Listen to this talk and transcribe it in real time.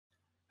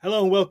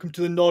Hello and welcome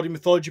to the Nordic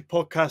Mythology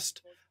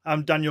Podcast.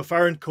 I'm Daniel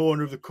Farron,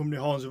 co-owner of the company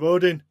Horns of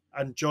Odin,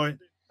 and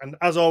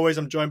as always,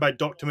 I'm joined by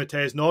Dr.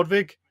 Mathias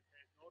Nordvig.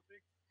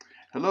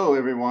 Hello,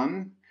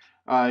 everyone.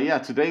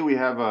 Today we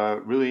have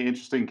a really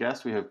interesting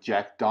guest. We have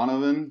Jack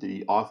Donovan,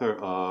 the author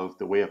of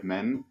The Way of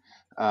Men.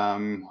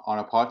 On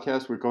a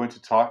podcast, we're going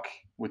to talk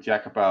with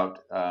Jack about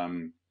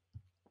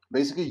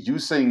basically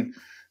using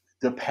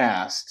the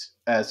past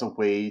as a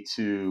way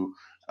to,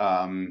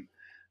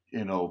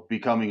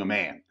 becoming a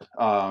man.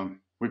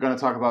 We're going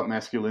to talk about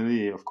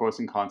masculinity, of course,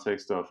 in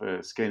context of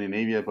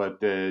Scandinavia. But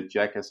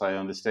Jack, as I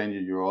understand you,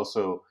 you're a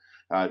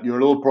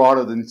little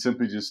broader than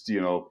simply just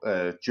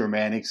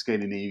Germanic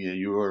Scandinavia.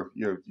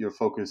 You're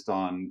focused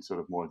on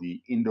sort of more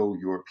the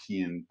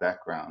Indo-European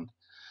background.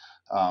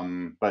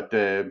 But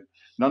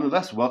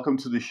nonetheless, welcome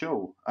to the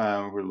show.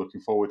 We're looking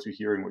forward to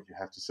hearing what you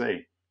have to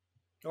say.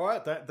 All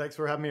right, thanks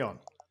for having me on.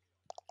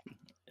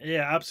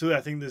 Yeah, absolutely.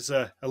 I think there's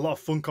a lot of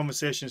fun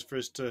conversations for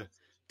us to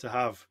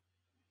have.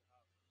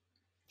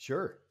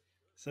 Sure.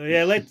 So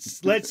yeah,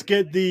 let's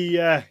get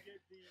the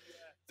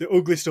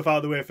ugly stuff out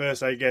of the way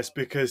first, I guess,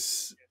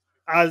 because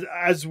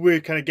as we're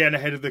kind of getting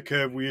ahead of the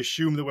curve, we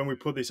assume that when we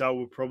put this out,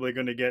 we're probably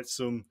going to get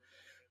some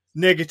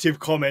negative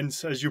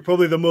comments, as you're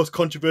probably the most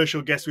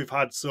controversial guest we've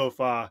had so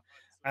far.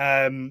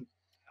 And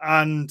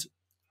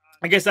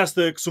I guess that's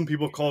some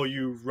people call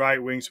you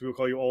right wing, some people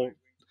call you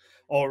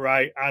all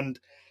right. And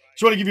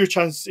just want to give you a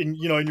chance in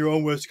your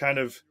own words to kind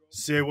of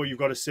say what you've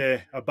got to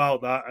say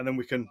about that, and then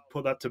we can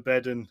put that to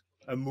bed and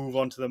move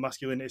on to the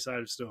masculinity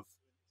side of stuff.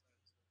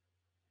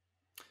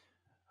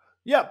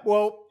 Yeah,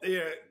 well,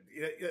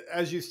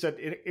 as you said,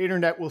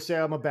 internet will say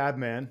I'm a bad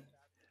man.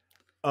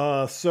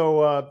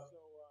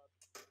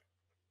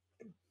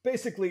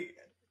 Basically,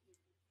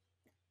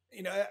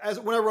 as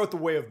when I wrote The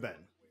Way of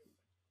Men,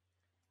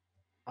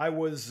 I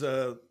was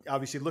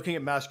obviously looking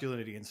at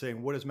masculinity and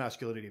saying, what is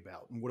masculinity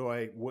about? And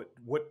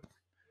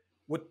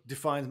what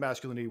defines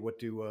masculinity? What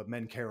do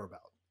men care about?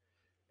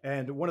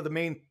 And one of the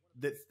main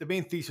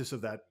thesis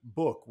of that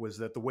book was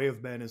that the way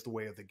of men is the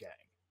way of the gang,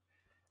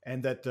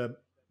 and that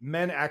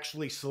men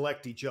actually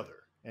select each other.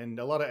 And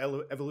a lot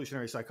of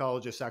evolutionary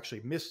psychologists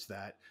actually missed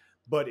that.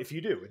 But if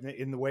you do,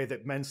 in the way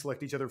that men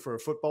select each other for a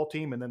football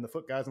team, and then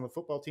the guys on the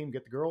football team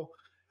get the girl,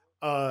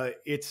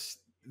 it's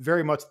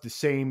very much the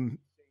same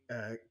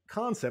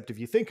concept if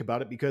you think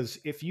about it. Because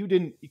if you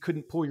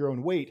couldn't pull your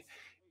own weight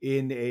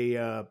in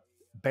a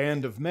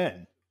band of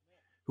men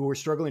who are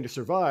struggling to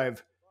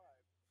survive,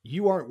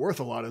 you aren't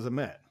worth a lot as a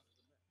man.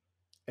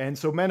 And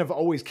so men have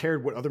always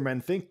cared what other men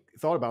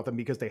thought about them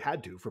because they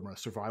had to from a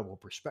survival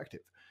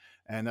perspective.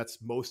 And that's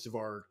most of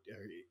our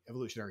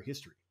evolutionary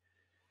history.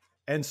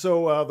 And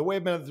so the way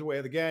of men is the way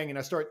of the gang. And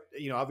I start,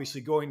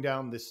 obviously going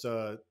down this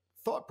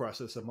thought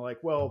process. I'm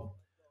like, well,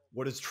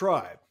 what is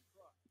tribe?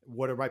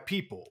 What are my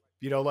people?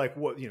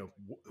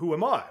 Who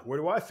am I? Where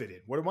do I fit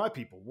in? What are my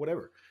people?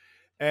 Whatever.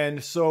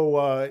 And so,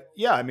 I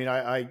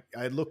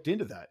looked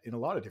into that in a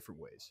lot of different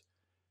ways.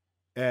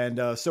 And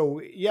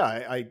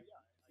I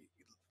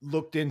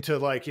looked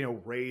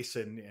into race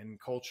and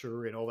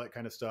culture and all that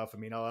kind of stuff. I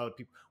mean, a lot of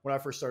people, when I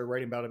first started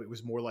writing about it, it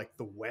was more like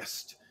the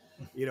West,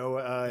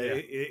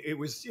 it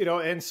was,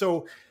 and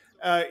so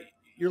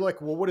you're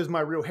like, well, what is my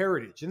real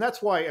heritage? And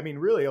that's why, I mean,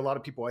 really a lot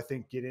of people, I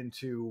think, get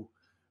into,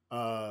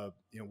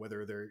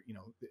 whether they're,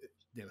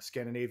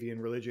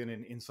 Scandinavian religion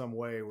in some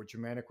way, or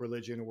Germanic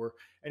religion, or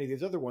any of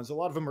these other ones, a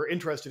lot of them are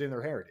interested in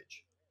their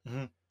heritage.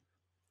 Mm-hmm.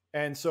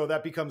 And so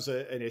that becomes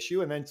an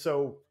issue. And then,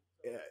 so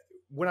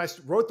when I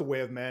wrote The Way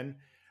of Men,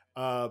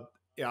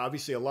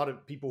 obviously a lot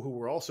of people who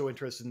were also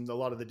interested in a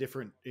lot of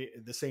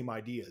the same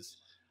ideas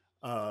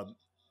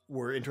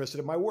were interested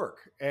in my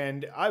work.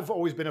 And I've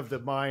always been of the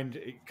mind,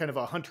 kind of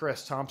a Hunter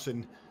S.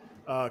 Thompson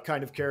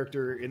kind of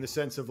character, in the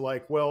sense of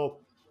like,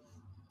 well,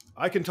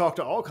 I can talk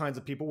to all kinds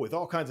of people with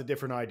all kinds of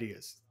different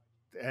ideas.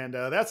 And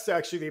that's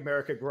actually the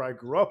America where I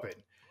grew up in.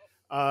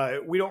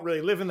 We don't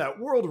really live in that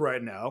world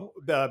right now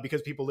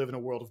because people live in a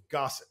world of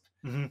gossip.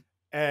 Mm-hmm.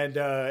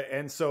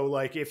 And so,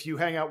 like, if you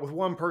hang out with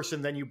one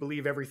person, then you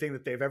believe everything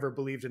that they've ever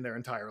believed in their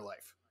entire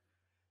life.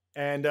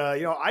 And,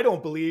 I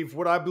don't believe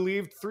what I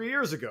believed 3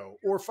 years ago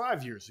or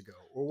 5 years ago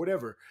or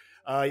whatever.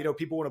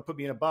 People want to put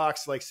me in a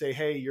box, like say,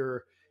 hey,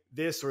 you're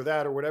this or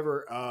that or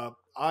whatever.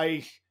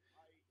 I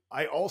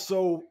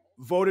also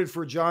voted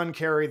for John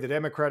Kerry, the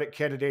Democratic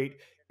candidate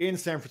in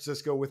San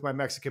Francisco, with my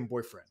Mexican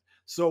boyfriend.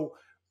 So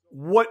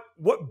what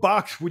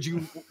box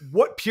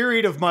what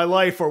period of my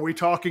life are we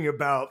talking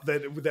about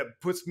that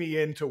puts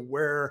me into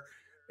where,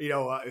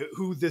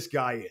 who this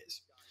guy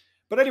is?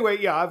 But anyway,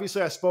 yeah,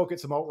 obviously I spoke at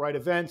some alt-right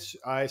events.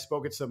 I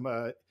spoke at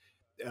some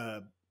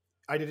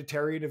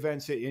identitarian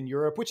events in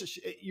Europe, which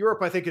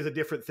Europe I think is a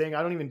different thing.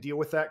 I don't even deal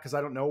with that because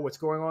I don't know what's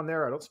going on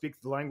there. I don't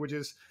speak the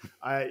languages.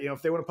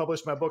 If they want to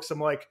publish my books, I'm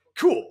like,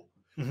 cool.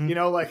 Mm-hmm.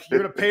 You're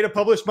going to pay to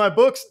publish my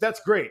books. That's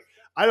great.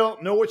 I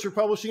don't know what you're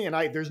publishing, and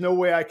there's no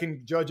way I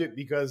can judge it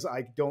because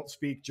I don't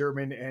speak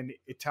German and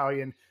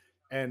Italian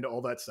and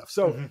all that stuff.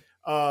 So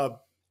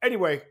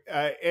anyway,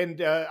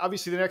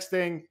 obviously the next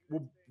thing,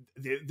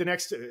 the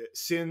next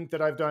sin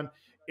that I've done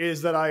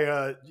is that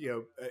I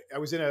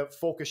was in a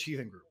folkish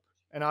heathen group,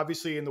 and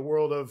obviously in the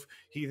world of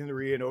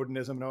heathenry and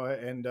Odinism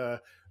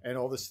and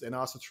all this and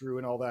Asatru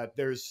and all that,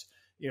 there's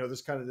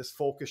there's kind of this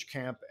folkish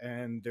camp,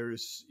 and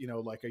there's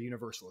like a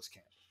universalist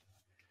camp,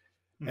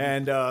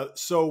 and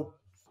so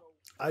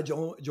I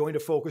joined a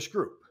folkish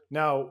group.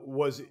 Now,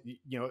 was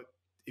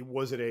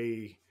it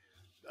a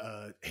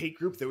hate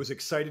group that was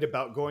excited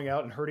about going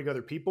out and hurting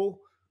other people?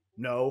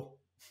 No,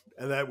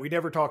 and that we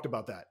never talked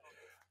about that.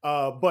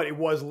 But it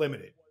was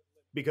limited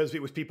because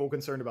it was people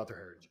concerned about their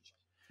heritage.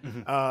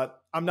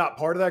 I'm not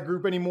part of that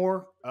group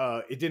anymore.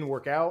 It didn't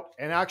work out,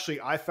 and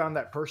actually, I found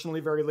that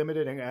personally very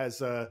limited. And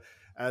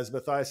as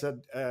Mathias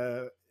said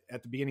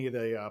at the beginning of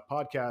the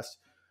podcast,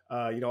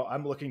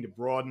 I'm looking to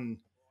broaden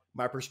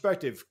my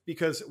perspective,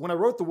 because when I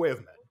wrote The Way of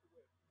Men,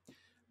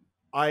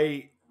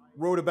 I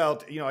wrote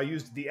about, I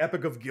used the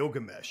Epic of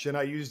Gilgamesh, and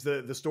I used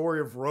the story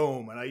of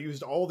Rome, and I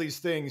used all these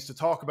things to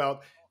talk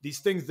about these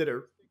things that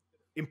are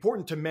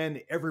important to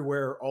men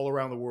everywhere, all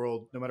around the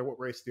world, no matter what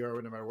race they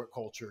are, no matter what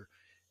culture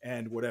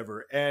and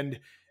whatever. And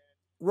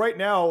right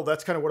now,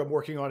 that's kind of what I'm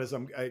working on, is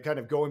I'm kind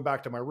of going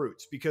back to my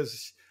roots,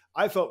 because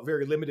I felt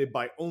very limited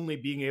by only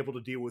being able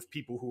to deal with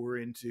people who were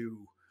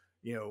into,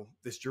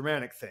 this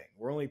Germanic thing.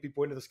 We're only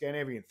people into the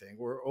Scandinavian thing.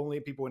 We're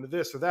only people into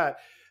this or that.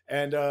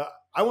 And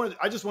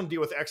I just want to deal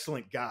with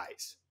excellent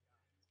guys,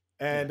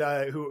 and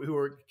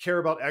who care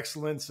about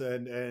excellence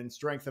and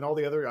strength and all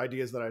the other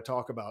ideas that I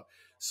talk about.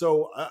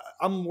 So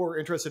I'm more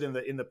interested in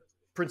the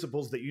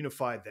principles that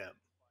unify them.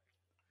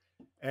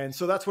 And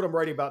so that's what I'm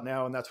writing about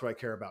now, and that's what I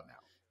care about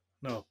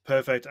now. No,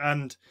 perfect.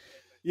 And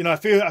I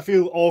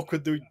feel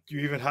awkward that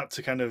you even had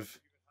to kind of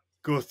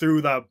go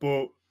through that,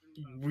 but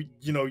we,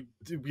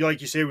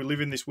 like you say, we live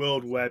in this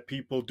world where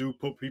people do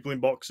put people in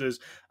boxes,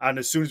 and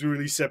as soon as we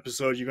release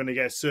episodes, you're going to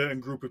get a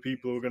certain group of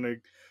people who are going to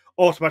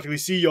automatically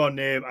see your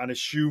name and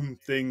assume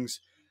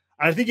things.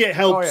 And I think it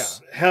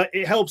helps.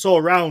 It helps all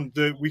around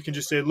that we can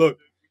just say, look,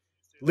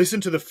 listen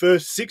to the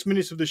first 6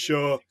 minutes of the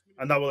show,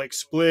 and that will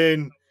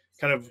explain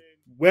kind of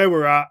where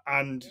we're at,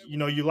 and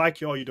you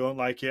like it or you don't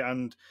like it.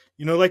 And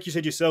like you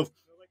said yourself,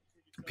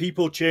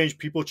 people change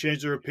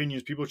their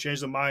opinions, people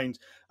change their minds,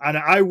 and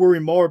I worry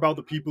more about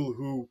the people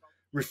who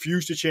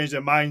refuse to change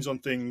their minds on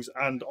things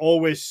and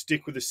always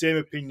stick with the same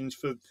opinions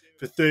for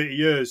 30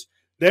 years.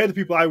 They're the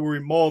people I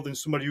worry more than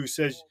somebody who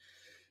says,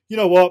 you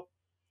know what,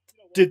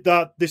 did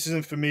that, this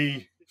isn't for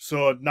me,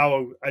 so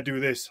now I do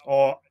this,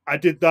 or I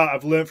did that,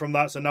 I've learned from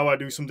that, so now I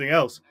do something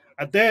else.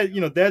 And they're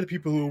the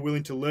people who are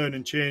willing to learn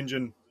and change,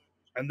 and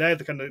they're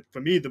the kind of, for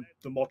me, the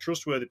more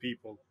trustworthy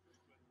people.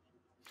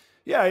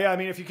 Yeah. I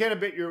mean, if you can't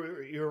admit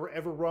you're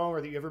ever wrong,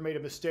 or that you ever made a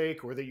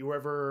mistake, or that you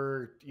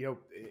ever,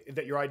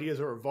 that your ideas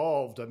are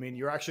evolved, I mean,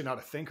 you're actually not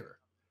a thinker.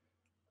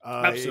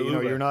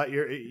 Absolutely.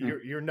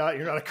 You're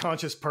not a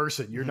conscious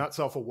person. You're not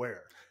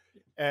self-aware,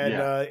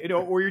 and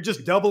or you're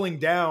just doubling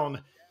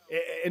down.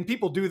 And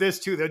people do this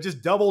too. They'll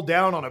just double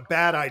down on a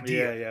bad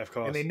idea, yeah, of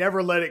course, and they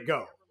never let it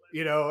go.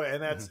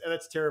 And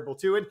that's terrible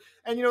too. And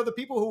the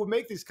people who would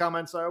make these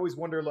comments, I always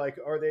wonder, like,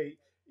 are they?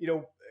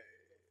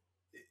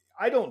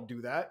 I don't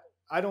do that.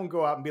 I don't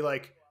go out and be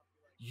like,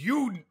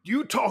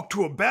 you talked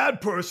to a bad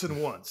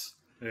person once.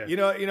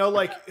 Yeah.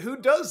 Like, who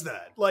does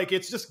that? Like,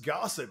 it's just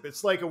gossip.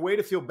 It's like a way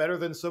to feel better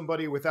than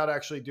somebody without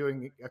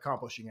actually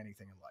accomplishing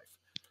anything in life.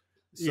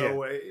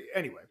 So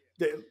anyway,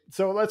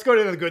 so let's go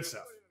to the good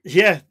stuff.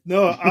 Yeah,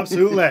 no,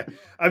 absolutely.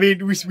 I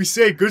mean, we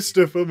say good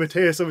stuff, but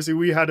Mathias, obviously,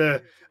 we had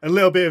a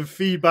little bit of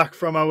feedback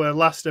from our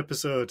last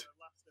episode.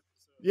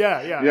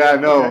 Yeah,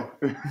 no.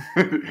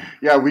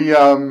 Yeah, we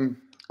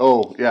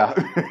oh, yeah.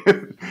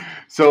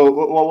 So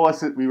what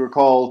was it? We were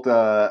called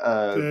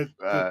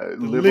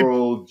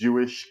liberal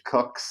Jewish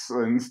cucks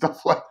and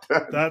stuff like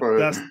that.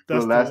 That's the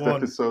last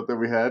episode that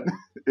we had.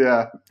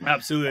 Yeah,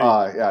 absolutely.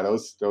 Yeah, that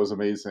was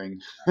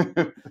amazing.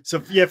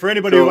 So yeah, for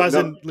anybody who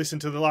hasn't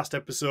listened to the last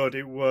episode,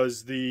 it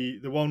was the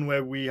one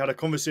where we had a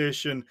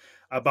conversation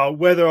about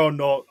whether or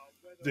not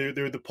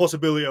the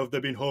possibility of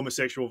there being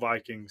homosexual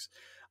Vikings,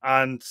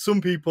 and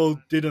some people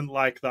didn't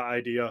like that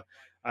idea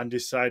and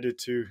decided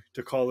to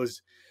call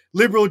us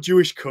liberal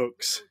Jewish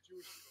cooks.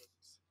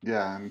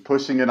 Yeah, and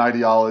pushing an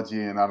ideology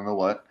and I don't know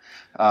what.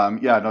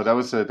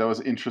 That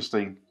was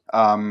interesting.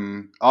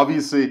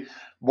 Obviously,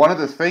 one of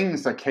the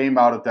things that came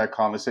out of that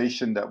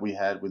conversation that we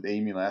had with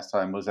Amy last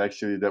time was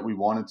actually that we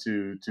wanted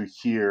to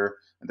hear,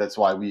 and that's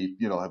why we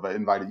have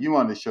invited you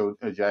on the show,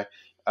 Jack.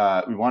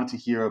 We wanted to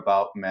hear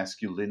about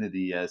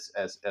masculinity as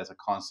a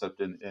concept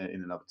in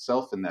and of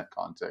itself in that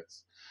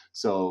context.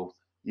 So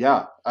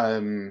yeah,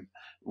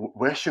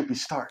 where should we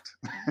start?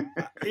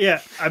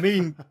 Yeah, I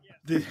mean,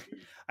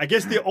 I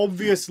guess the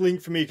obvious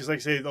link for me, because like I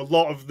say, a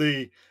lot of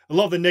the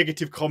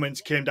negative comments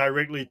came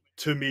directly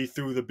to me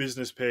through the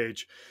business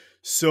page.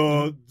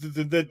 So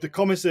the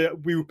comments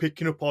that we were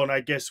picking up on,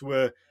 I guess,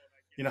 were,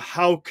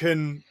 how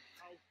can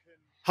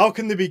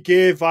there be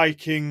gay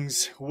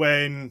Vikings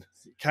when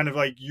kind of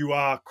like you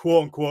are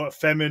quote unquote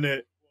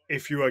effeminate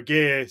if you are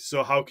gay?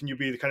 So how can you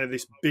be the kind of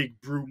this big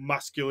brute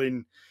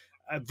masculine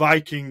a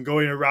Viking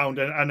going around,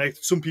 and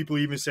some people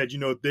even said,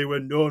 they were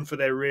known for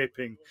their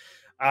raping,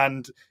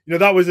 and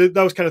that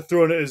was kind of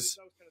thrown at us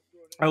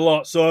a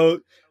lot. So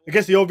I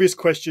guess the obvious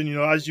question,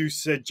 as you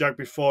said, Jack,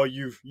 before,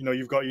 you've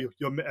got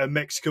your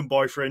Mexican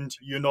boyfriend.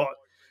 You don't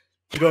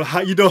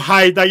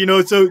hide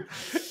that.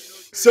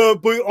 So,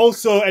 but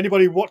also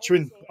anybody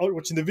watching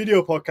the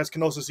video podcast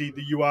can also see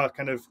that you are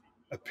kind of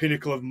a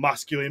pinnacle of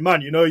masculine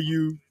man.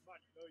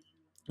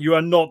 You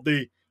are not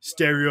the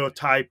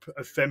stereotype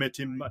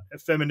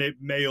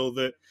effeminate male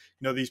that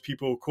these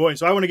people are quoting.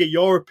 So I want to get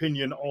your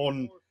opinion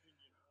on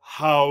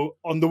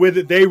the way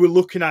that they were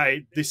looking at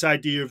it, this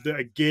idea of that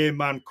a gay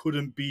man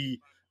couldn't be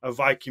a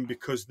Viking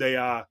because they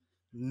are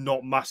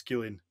not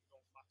masculine.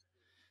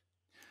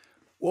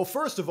 Well,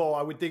 first of all,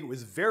 I would think it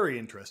was very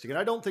interesting, and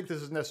I don't think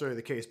this is necessarily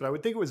the case, but I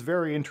would think it was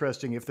very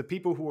interesting if the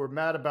people who were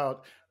mad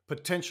about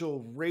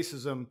potential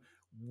racism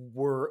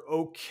were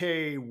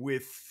okay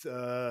with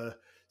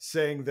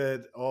saying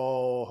that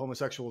all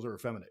homosexuals are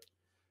effeminate.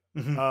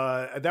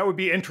 Mm-hmm. That would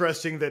be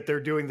interesting that they're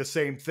doing the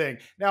same thing.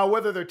 Now,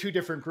 whether they're two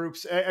different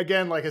groups,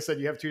 again, like I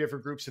said, you have two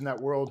different groups in that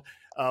world.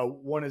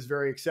 One is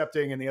very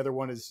accepting, and the other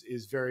one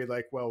is very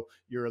like, well,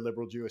 you're a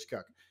liberal Jewish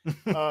cuck.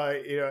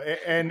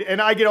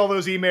 And I get all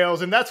those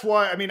emails, and that's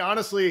why, I mean,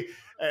 honestly,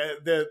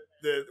 the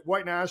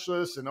white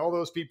nationalists and all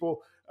those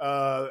people,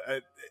 I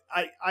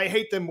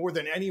hate them more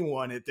than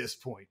anyone at this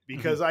point,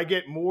 because I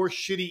get more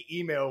shitty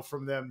email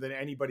from them than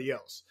anybody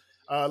else.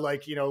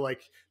 Like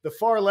the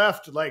far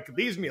left,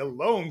 leaves me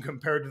alone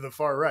compared to the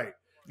far right.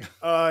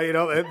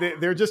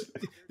 They're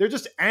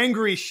just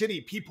angry,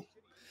 shitty people.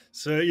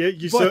 So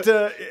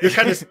you're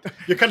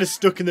kind of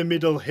stuck in the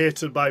middle,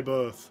 hated by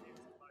both.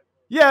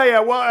 Yeah.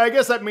 Well, I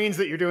guess that means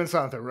that you're doing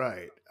something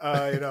right.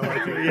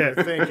 You're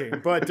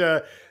thinking. But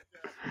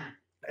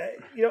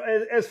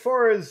as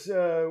far as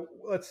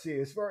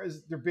as far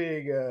as there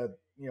being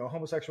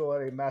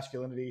homosexuality,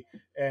 masculinity,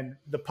 and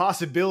the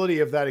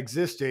possibility of that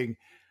existing.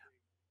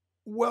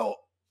 Well,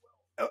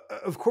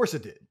 of course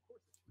it did.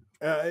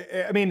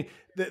 I mean,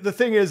 the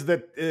thing is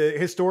that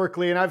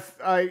historically, and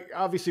I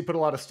obviously put a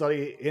lot of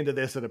study into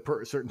this at a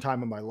certain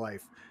time in my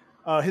life.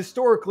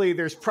 Historically,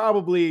 there's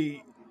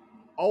probably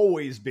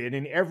always been,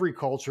 in every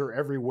culture,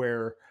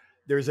 everywhere,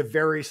 there's a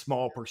very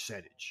small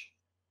percentage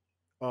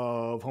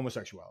of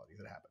homosexuality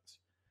that happens.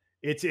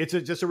 It's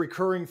just a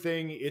recurring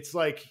thing. It's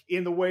like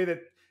in the way that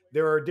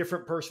there are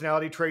different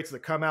personality traits that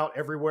come out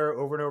everywhere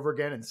over and over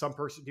again. And some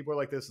people are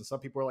like this, and some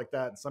people are like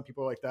that, and some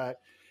people are like that.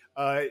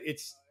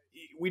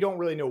 We don't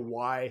really know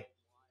why,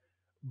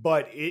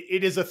 but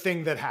it is a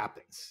thing that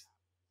happens.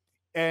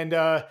 And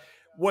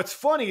what's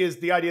funny is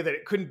the idea that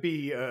it couldn't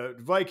be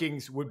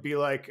Vikings would be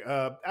like,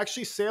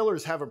 actually,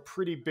 sailors have a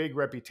pretty big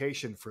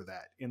reputation for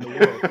that in the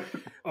world.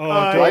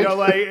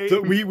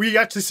 We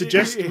actually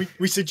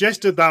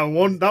suggested that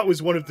one. That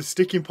was one of the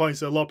sticking points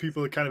that a lot of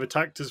people kind of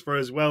attacked us for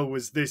as well.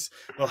 Was this?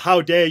 Well,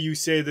 how dare you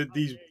say that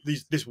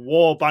this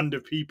war band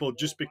of people,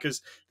 just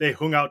because they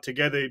hung out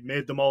together, it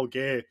made them all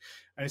gay?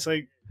 And it's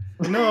like,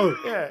 no,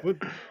 yeah.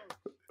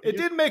 It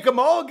did make them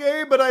all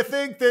gay, but I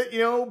think that,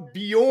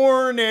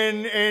 Bjorn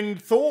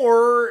and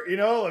Thor,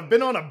 have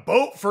been on a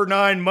boat for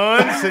 9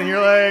 months, and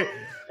you're like,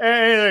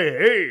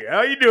 hey,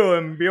 how you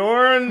doing,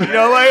 Bjorn? Did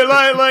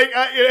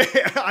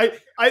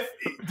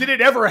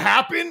it ever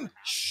happen?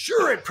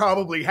 Sure, it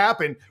probably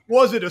happened.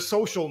 Was it a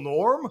social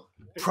norm?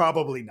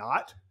 Probably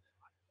not.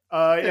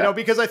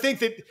 Because I think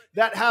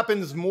that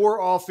happens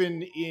more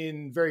often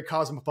in very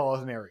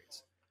cosmopolitan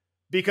areas,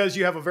 because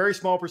you have a very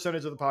small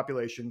percentage of the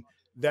population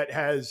that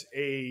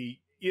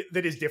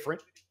is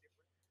different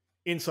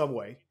in some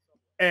way,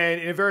 and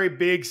in a very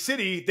big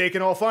city, they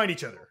can all find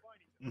each other.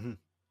 Mm-hmm.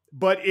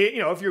 But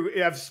if you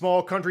have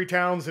small country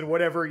towns and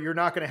whatever, you're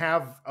not going to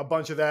have a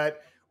bunch of that.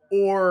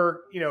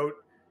 Or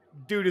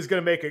dude is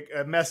going to make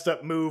a messed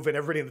up move, and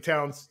everybody in the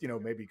town's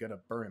maybe going to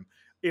burn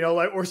him,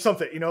 or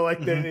something.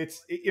 Mm-hmm. Then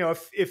it's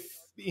if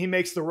he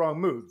makes the wrong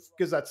move,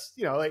 because that's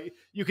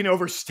you can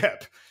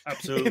overstep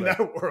absolutely in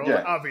that world,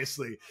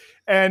 obviously,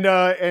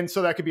 and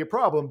so that could be a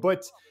problem.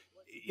 But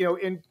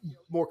in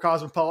more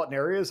cosmopolitan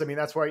areas, I mean,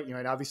 that's why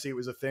and obviously it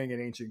was a thing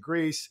in ancient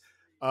Greece,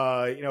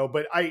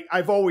 but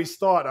I've always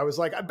thought, I was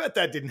like, I bet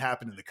that didn't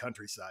happen in the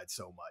countryside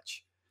so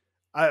much,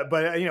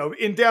 but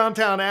in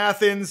downtown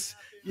Athens,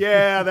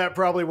 that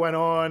probably went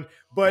on.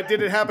 But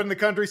did it happen in the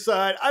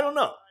countryside? I don't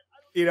know,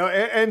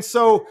 and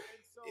so.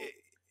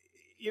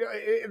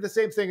 The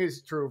same thing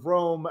is true of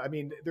Rome. I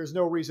mean, there's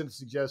no reason to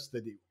suggest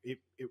that it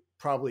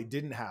probably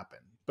didn't happen.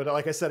 But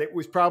like I said, it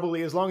was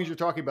probably, as long as you're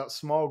talking about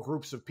small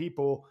groups of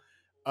people,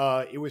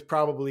 it was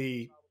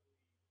probably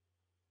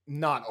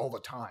not all the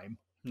time.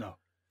 No.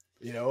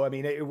 I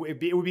mean, it would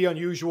be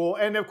unusual.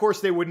 And of course,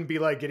 they wouldn't be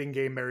like getting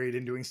gay married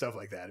and doing stuff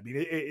like that. I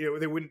mean,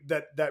 they wouldn't,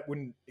 that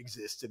wouldn't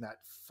exist in that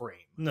frame.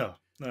 No.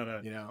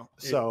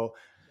 So...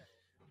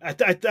 I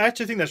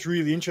actually think that's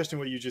really interesting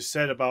what you just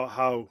said about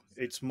how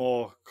it's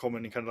more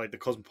common in kind of like the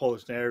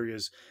cosmopolitan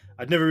areas.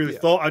 I'd never really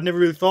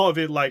thought of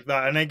it like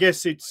that. And I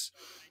guess it's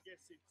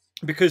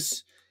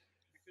because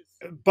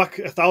back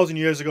 1,000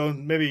 years ago,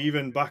 maybe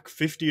even back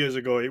 50 years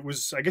ago,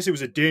 I guess it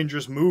was a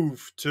dangerous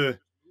move to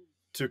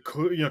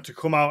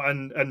come out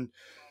and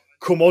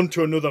come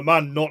onto another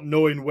man, not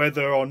knowing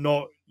whether or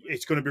not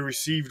it's going to be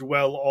received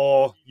well,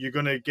 or you're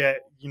going to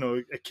get,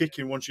 a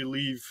kicking once you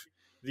leave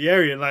the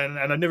area. And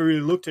I never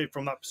really looked at it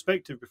from that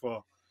perspective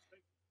before.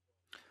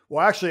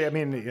 Well, actually, I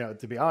mean,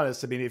 to be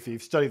honest, I mean, if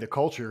you've studied the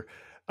culture,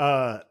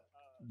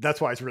 that's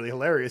why it's really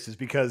hilarious, is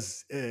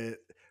because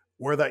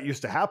where that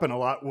used to happen a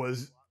lot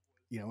was,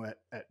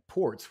 at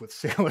ports with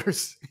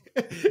sailors,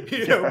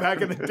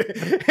 back in the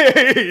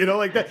day,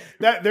 like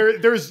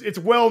there's, it's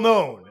well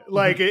known,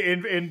 like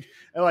in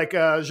like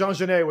Jean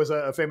Genet was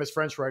a famous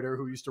French writer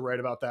who used to write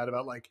about that,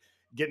 about like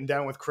getting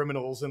down with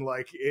criminals and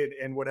like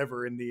and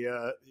whatever in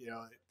the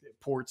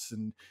ports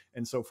and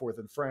so forth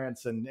in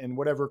France and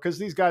whatever, because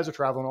these guys are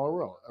traveling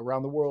all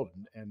around the world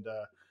and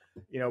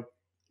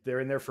they're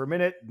in there for a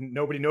minute,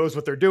 nobody knows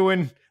what they're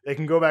doing, they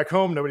can go back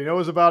home, nobody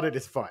knows about it,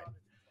 it's fine.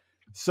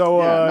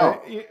 So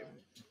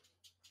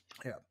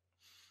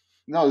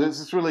no, this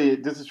is really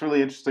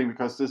interesting,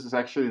 because this is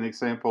actually an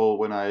example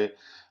when I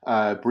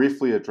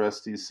briefly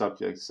address these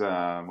subjects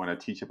when I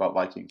teach about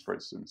Vikings, for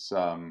instance,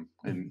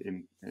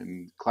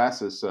 in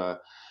classes.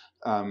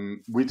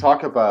 We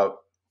talk about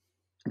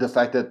the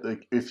fact that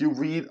if you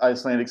read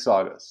Icelandic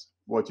sagas,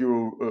 what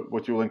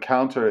you'll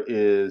encounter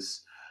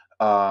is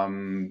a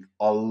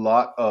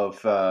lot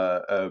of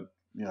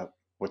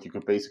what you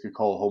could basically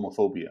call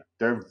homophobia.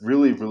 They're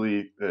really,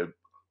 really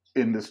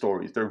in the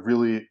stories. They're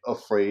really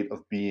afraid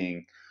of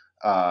being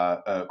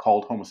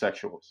called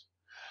homosexuals,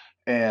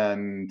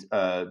 and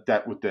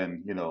that would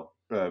then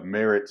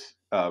merit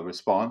a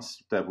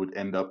response that would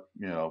end up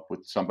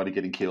with somebody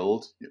getting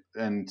killed,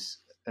 and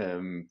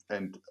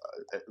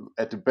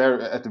at the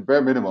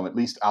bare minimum, at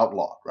least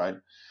outlawed, right?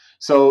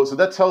 So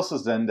that tells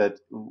us then that,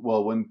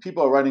 well, when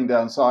people are writing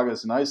down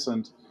sagas in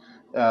Iceland,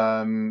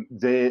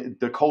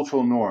 the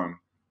cultural norm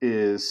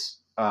is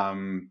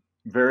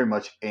very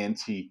much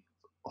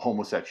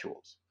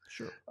anti-homosexuals.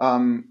 Sure.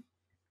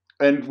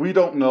 And we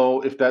don't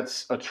know if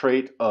that's a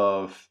trait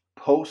of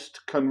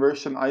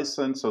post-conversion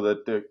Iceland, so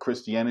that the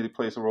Christianity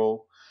plays a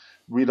role.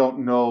 We don't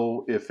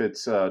know if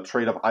it's a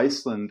trait of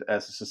Iceland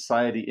as a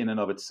society in and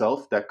of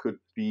itself. That could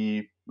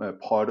be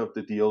part of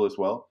the deal as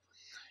well.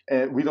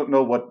 And we don't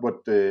know what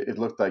it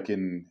looked like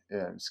in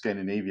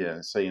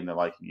Scandinavia, say in the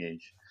Viking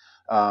Age.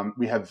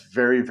 We have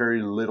very,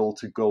 very little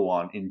to go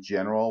on in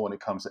general when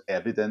it comes to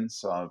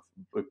evidence of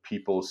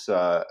people's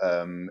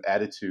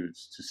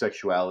attitudes to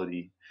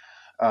sexuality.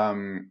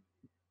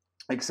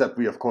 Except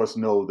we, of course,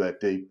 know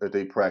that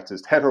they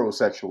practiced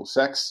heterosexual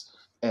sex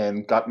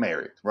and got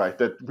married, right?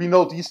 That we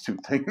know these two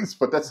things,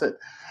 but that's it.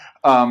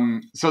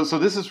 So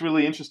this is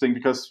really interesting,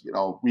 because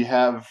we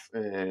have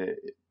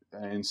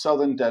in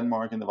southern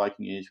Denmark in the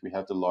Viking Age, we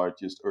have the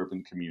largest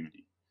urban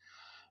community,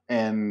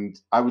 and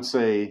I would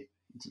say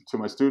to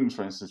my students,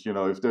 for instance,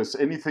 if there's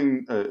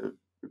anything,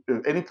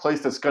 any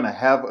place that's going to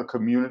have a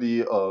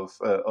community of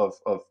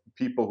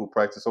people who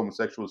practice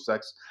homosexual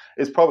sex,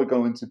 it's probably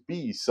going to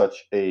be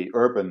such a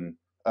urban,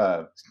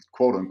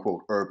 quote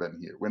unquote urban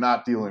here. We're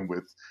not dealing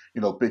with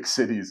big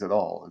cities at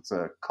all. It's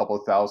a couple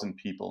of thousand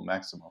people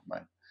maximum,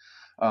 right?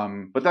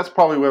 But that's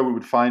probably where we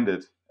would find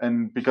it,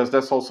 and because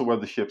that's also where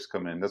the ships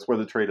come in. That's where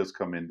the traders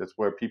come in. That's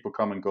where people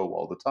come and go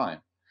all the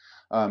time.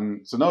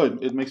 So no,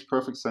 it makes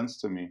perfect sense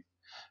to me.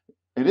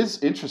 It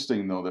is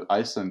interesting, though, that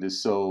Iceland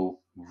is so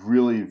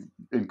really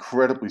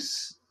incredibly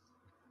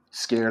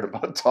scared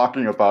about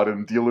talking about it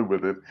and dealing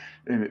with it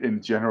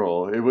in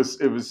general.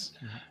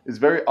 It's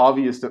very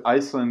obvious that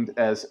Iceland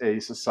as a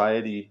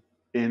society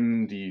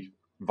in the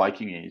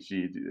Viking Age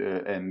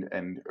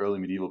and early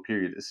medieval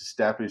period is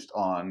established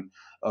on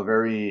a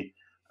very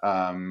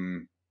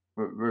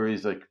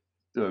like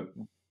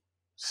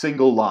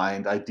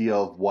single-lined idea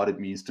of what it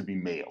means to be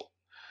male.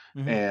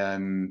 Mm-hmm.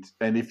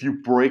 And if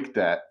you break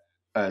that,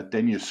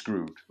 then you're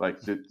screwed. Like,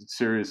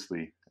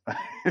 seriously.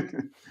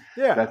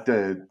 Yeah.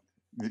 That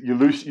you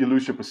lose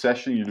your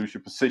possession, you lose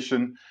your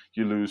position,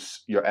 you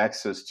lose your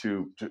access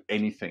to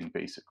anything,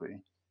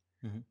 basically.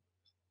 Mm-hmm.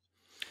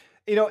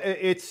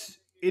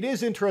 It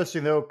is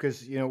interesting, though,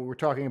 because we're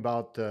talking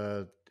about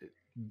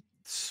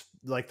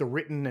like the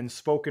written and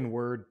spoken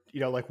word,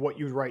 like what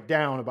you write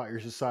down about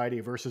your society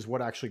versus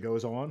what actually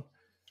goes on,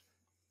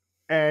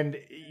 and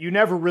you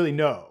never really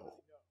know.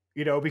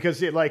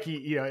 Because if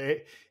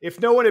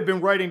no one had been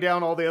writing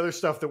down all the other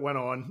stuff that went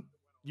on,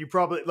 you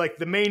probably, like,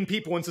 the main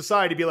people in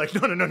society be like,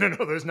 no,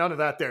 there's none of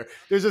that there.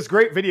 There's this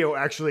great video,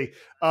 actually,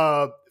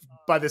 by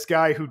this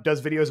guy who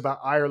does videos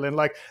about Ireland,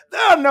 like,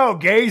 there are no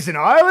gays in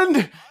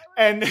Ireland.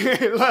 And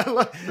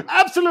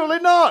absolutely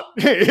not.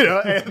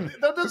 And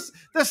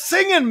they're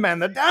singing men,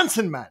 they're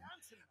dancing men.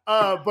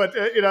 But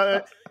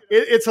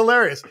it's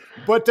hilarious.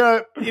 But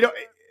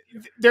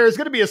there's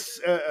going to be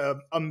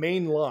a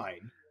main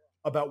line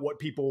about what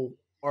people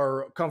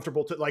are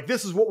comfortable to, like,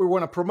 this is what we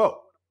want to promote,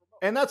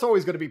 and that's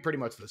always going to be pretty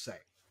much the same.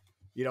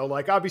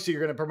 Like, obviously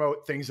you're going to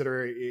promote things that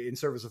are in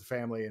service of the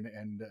family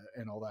and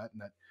all that,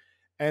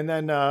 and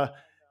then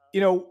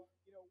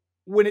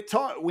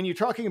when you're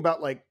talking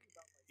about like,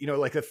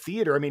 like a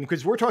theater, I mean,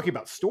 because we're talking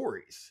about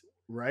stories,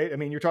 right? I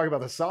mean, you're talking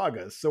about the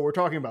sagas, so we're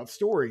talking about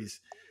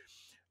stories.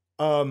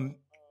 Even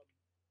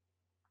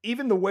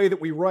the way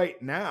that we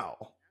write now,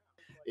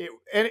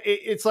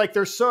 it's like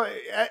there's so,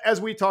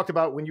 as we talked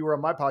about when you were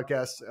on my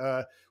podcast,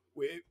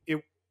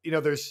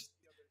 there's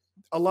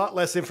a lot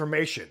less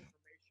information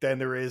than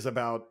there is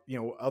about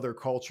other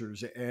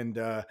cultures, and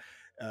I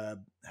forget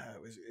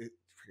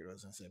what I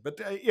was going to say, but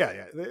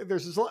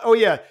there's this. Oh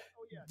yeah,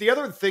 the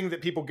other thing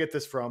that people get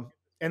this from,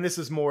 and this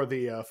is more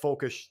the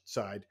folkish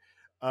side,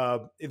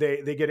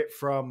 they get it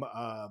from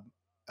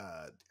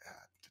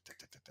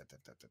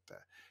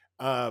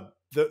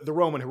the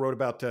Roman who wrote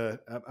about.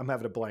 I'm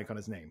having a blank on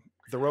his name.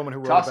 The Roman who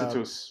wrote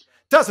Tacitus.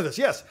 Tacitus,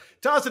 yes.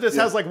 Tacitus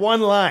has like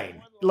one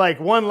line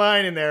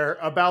in there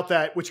about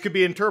that, which could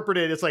be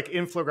interpreted. It's like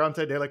in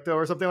flagrante delicto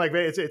or something like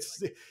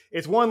that.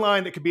 It's one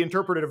line that could be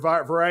interpreted a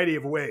variety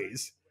of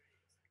ways.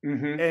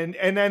 Mm-hmm.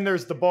 And then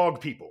there's the bog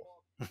people.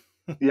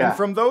 Yeah. And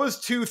from those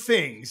two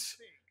things,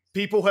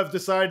 people have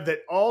decided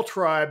that all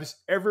tribes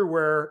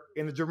everywhere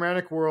in the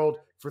Germanic world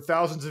for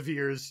thousands of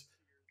years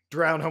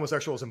drown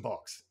homosexuals in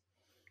bogs.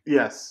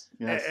 Yes.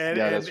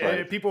 That's right.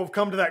 And people have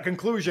come to that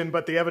conclusion,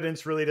 but the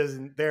evidence really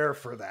isn't there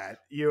for that.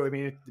 I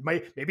mean,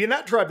 maybe in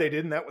that tribe they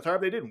did, in that tribe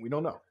they didn't. We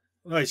don't know.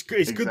 No, it's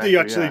good that you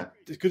actually,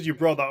 it's good you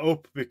brought that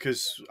up,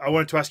 because I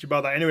wanted to ask you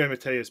about that anyway,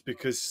 Mathias,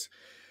 because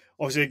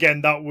obviously,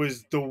 again, that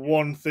was the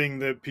one thing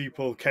that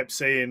people kept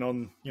saying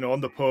on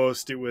the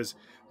post. It was,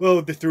 well,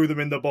 they threw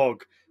them in the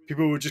bog.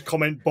 People would just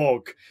comment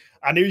bog.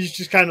 And it was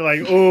just kind of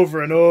like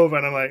over and over.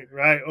 And I'm like,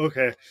 right,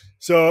 okay.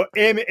 So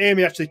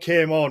Amy actually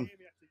came on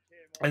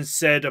and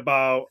said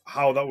about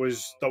how that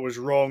was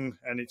wrong,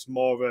 and it's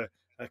more of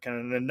a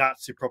kind of a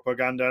Nazi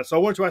propaganda. So I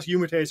wanted to ask you,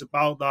 Mathias,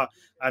 about that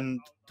and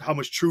how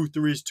much truth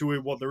there is to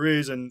it, what there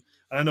is, and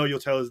I know you'll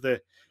tell us the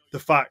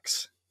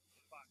facts.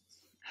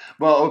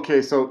 Well,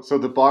 okay, so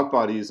the Bog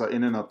Bodies are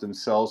in and of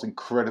themselves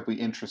incredibly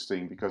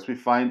interesting, because we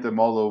find them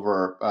all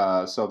over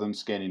southern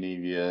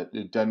Scandinavia.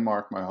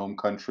 Denmark, my home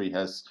country,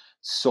 has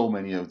so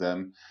many of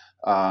them.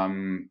 I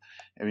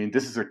mean,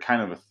 this is a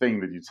kind of a thing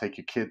that you take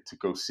your kid to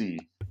go see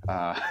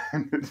at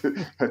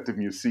the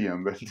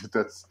museum.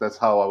 That's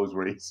how I was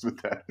raised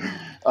with that.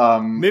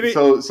 Maybe I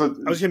was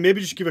saying,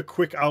 maybe just give a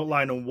quick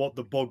outline on what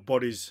the Bog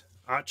Bodies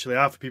actually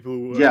are for people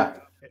who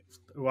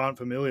aren't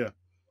familiar.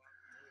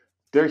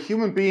 They're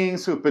human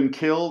beings who have been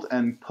killed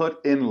and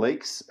put in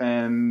lakes,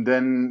 and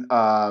then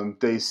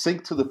they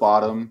sink to the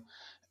bottom,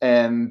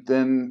 and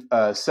then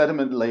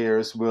sediment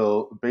layers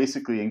will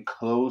basically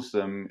enclose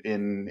them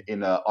in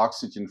an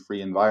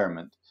oxygen-free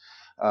environment.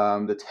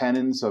 The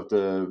tannins of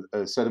the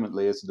sediment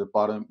layers at the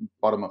bottom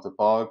of the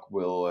bog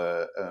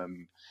will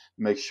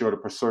make sure to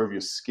preserve your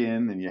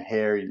skin and your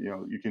hair.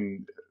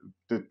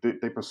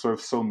 They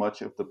preserve so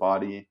much of the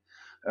body.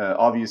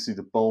 Obviously,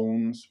 the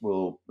bones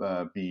will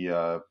be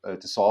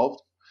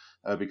dissolved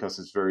because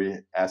it's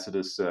very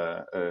acidous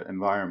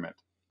environment.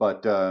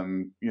 But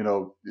to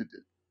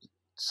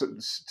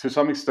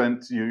some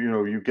extent,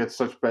 you get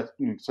such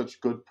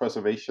good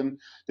preservation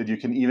that you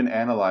can even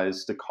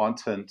analyze the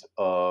content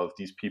of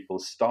these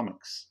people's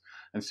stomachs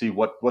and see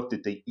what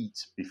did they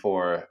eat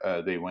before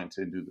they went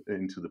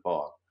into the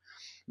bog.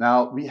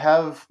 Now we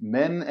have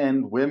men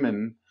and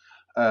women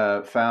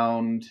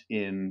found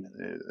in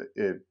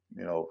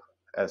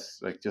as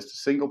like just a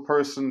single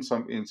person,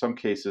 in some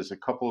cases a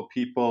couple of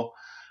people.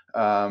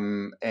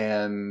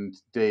 And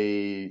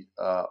they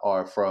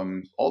are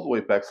from all the way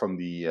back from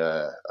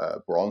the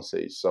Bronze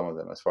Age, some of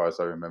them, as far as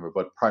I remember,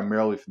 but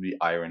primarily from the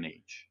Iron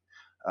Age.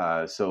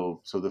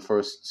 So the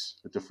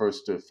first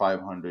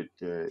 500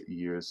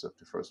 years of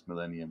the first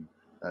millennium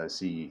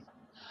CE.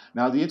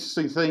 Now, the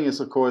interesting thing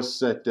is, of course,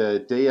 that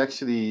they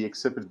actually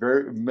exhibit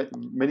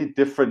many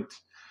different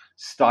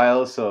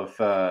styles of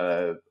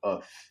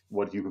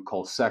what you could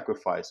call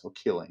sacrifice or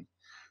killing.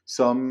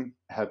 Some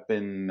have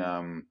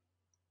been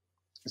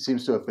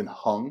seems to have been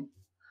hung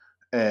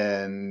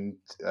and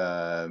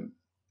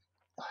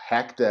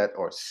hacked at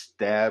or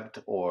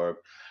stabbed or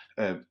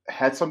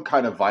had some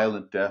kind of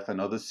violent death, and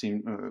others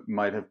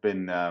might have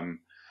been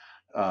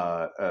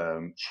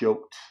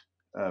choked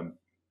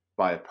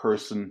by a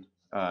person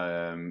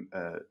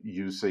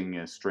using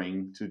a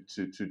string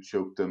to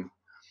choke them.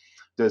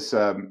 There's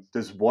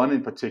one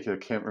in particular,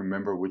 can't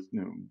remember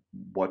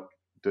what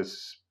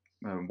this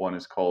one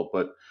is called,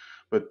 but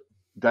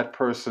that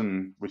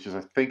person, which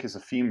I think is a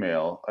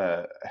female,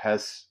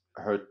 has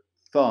her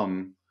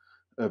thumb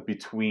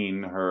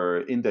between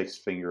her index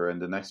finger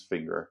and the next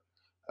finger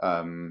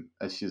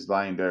as she's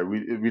lying there.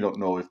 We don't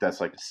know if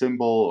that's like a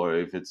symbol or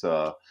if it's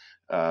a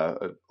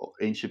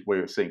ancient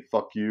way of saying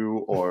 "fuck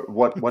you" or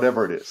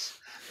whatever it is.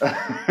 So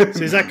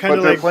is that kind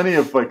of there like are plenty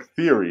of like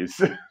theories?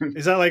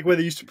 Is that like where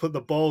they used to put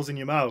the balls in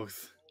your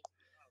mouth?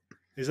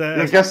 Is that?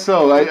 I guess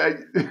so.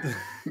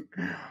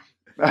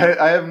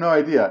 I have no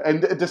idea.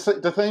 And the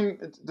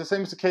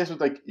same is the case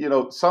with, like,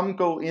 some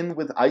go in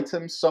with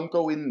items, some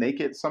go in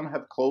naked, some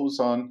have clothes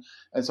on,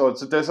 and so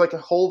there's like a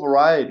whole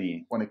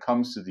variety when it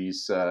comes to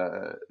these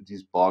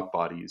bog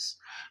bodies.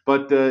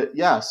 But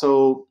yeah,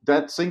 so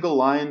that single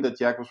line that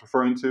Jack was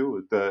referring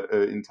to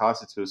in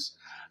Tacitus.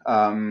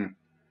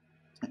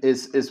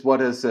 Is what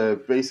has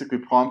basically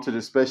prompted,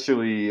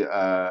 especially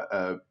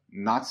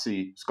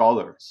Nazi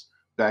scholars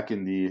back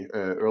in the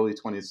early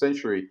 20th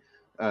century,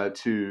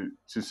 to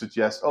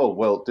suggest, oh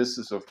well, this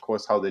is of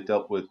course how they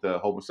dealt with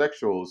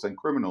homosexuals and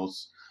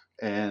criminals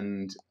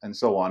and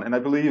so on. And I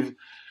believe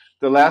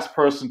the last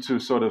person to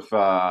sort of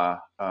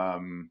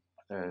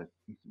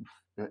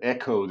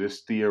echo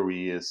this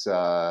theory is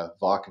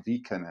Bog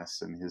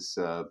Bodies in his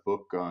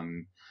book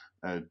on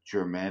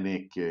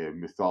Germanic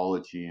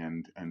mythology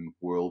and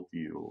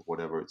worldview, or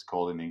whatever it's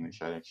called in English.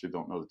 I actually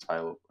don't know the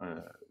title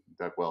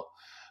that well.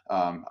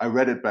 I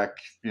read it back,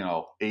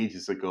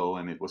 ages ago,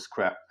 and it was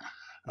crap.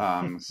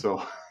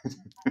 So,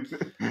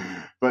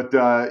 but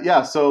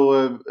yeah,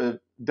 so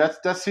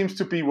that seems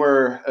to be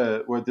where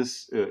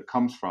this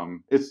comes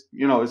from. It's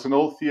it's an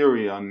old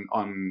theory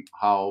on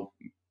how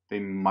they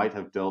might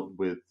have dealt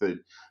with the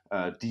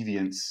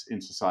deviants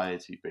in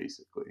society,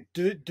 basically.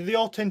 Do they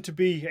all tend to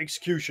be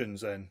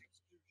executions then?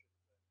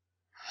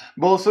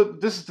 Well, so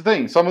this is the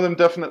thing. Some of them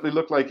definitely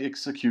look like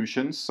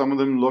executions. Some of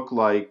them look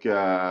like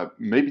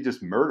maybe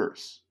just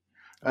murders,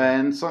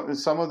 and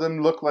some of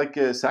them look like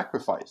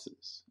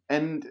sacrifices.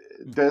 And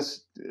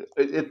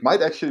it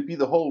might actually be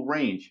the whole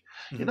range.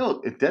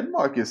 Mm-hmm.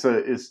 Denmark is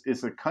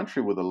a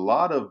country with a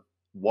lot of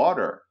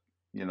water.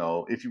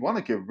 If you want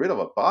to get rid of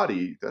a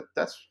body,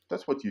 that's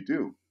what you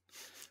do.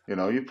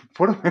 You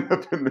put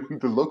them in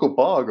the local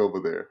bog over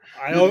there.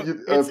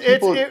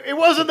 It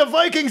wasn't the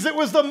Vikings; it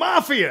was the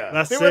mafia.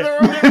 That's it.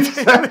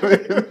 Exactly.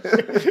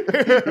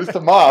 It was the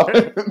mob.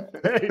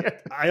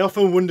 I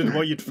often wondered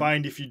what you'd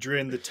find if you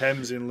drained the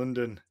Thames in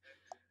London.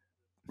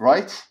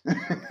 Right.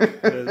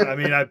 I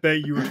mean, I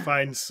bet you would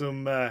find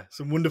some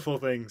wonderful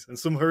things and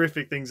some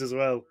horrific things as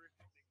well.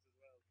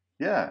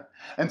 Yeah,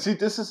 and see,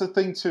 this is the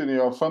thing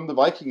too. From the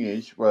Viking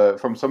Age,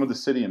 from some of the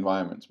city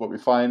environments, what we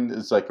find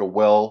is like a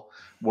well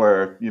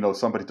where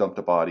somebody dumped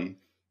a body.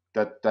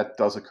 That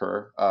does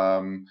occur.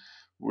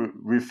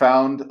 We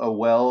found a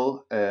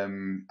well,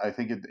 I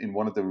think in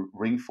one of the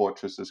ring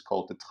fortresses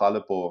called the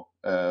Trelleborg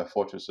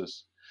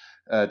fortresses,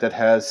 that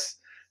has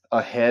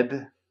a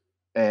head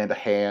and a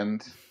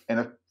hand and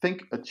I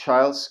think a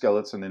child's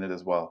skeleton in it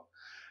as well.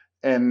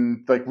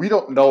 And like we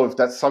don't know if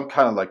that's some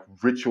kind of like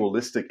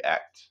ritualistic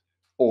act,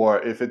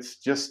 or if it's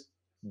just,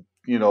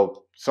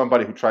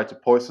 somebody who tried to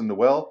poison the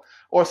well,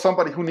 or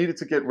somebody who needed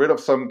to get rid of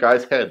some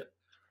guy's head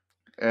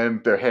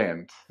and their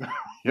hand,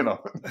 Well,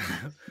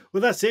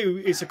 that's it.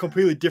 It's a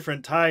completely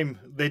different time.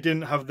 They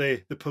didn't have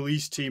the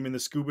police team and the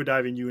scuba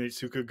diving units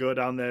who could go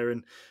down there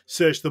and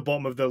search the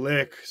bottom of the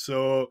lake.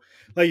 So,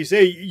 like you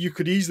say, you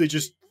could easily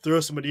just throw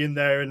somebody in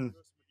there and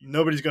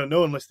nobody's going to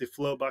know unless they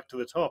float back to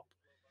the top.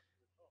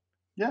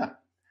 Yeah.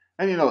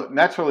 And,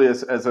 naturally,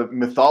 as a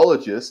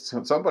mythologist,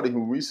 somebody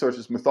who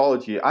researches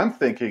mythology, I'm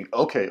thinking,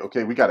 okay,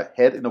 we got a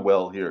head in a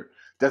well here.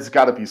 There's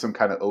got to be some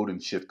kind of Odin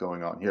shit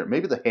going on here.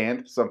 Maybe the hand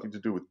has something to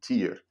do with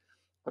Tyr,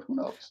 but who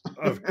knows?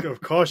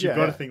 Of course, you've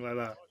got to think like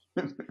that.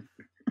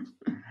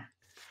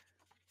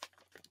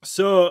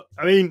 So,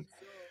 I mean,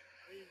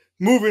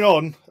 moving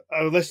on,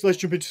 let's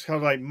jump into kind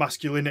of like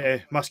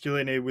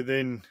masculinity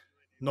within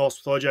Norse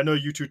mythology. I know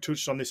you two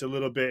touched on this a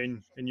little bit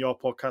in your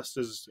podcast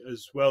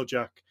as well,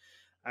 Jack.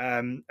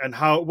 And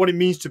what it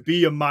means to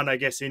be a man, I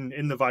guess,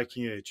 in the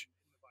Viking Age.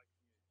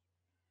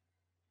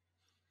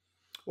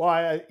 Well,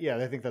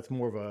 I think that's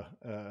more of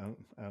a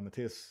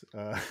Mathias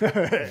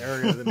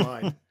area than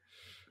mine.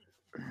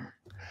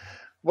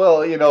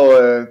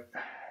 Well,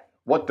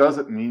 what does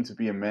it mean to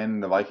be a man in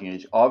the Viking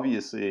Age?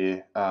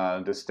 Obviously,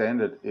 the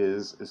standard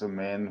is a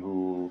man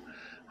who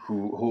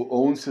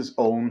owns his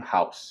own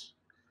house,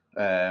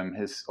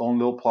 his own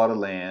little plot of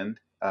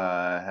land,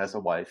 has a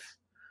wife.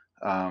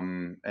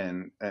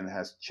 And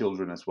has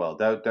children as well.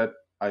 That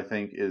I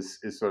think is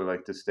sort of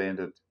like the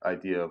standard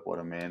idea of what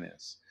a man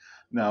is.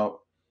 Now,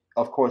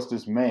 of course,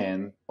 this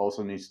man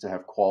also needs to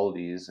have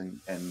qualities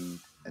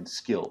and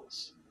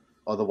skills.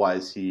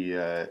 Otherwise,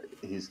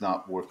 he's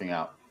not working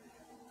out.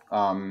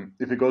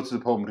 If you go to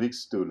the poem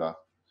Rigsdula,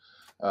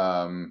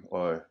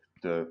 or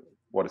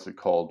what is it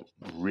called,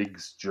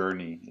 Rig's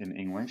Journey in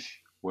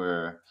English,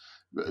 where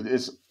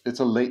it's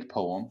a late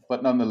poem,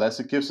 but nonetheless,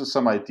 it gives us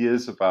some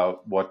ideas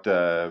about what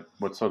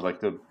sort of like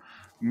the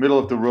middle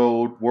of the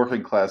road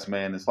working class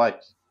man is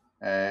like.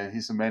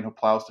 He's a man who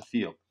plows the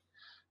field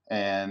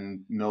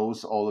and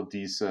knows all of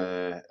these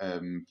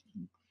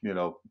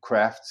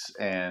crafts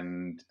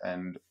and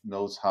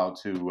knows how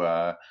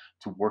to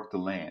work the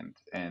land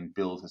and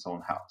build his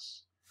own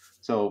house.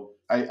 So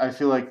I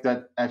feel like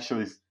that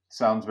actually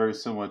sounds very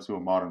similar to a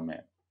modern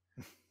man.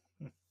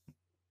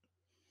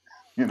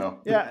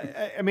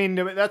 Yeah, I mean,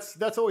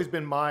 that's always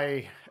been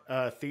my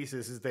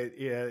thesis, is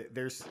that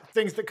there's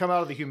things that come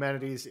out of the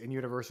humanities in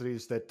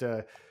universities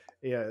that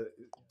yeah,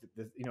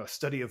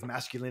 study of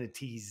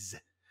masculinities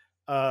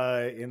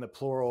in the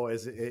plural,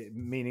 is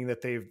meaning that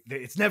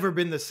it's never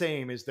been the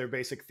same. Is their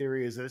basic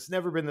theory is that it's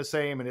never been the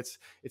same, and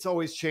it's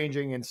always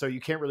changing, and so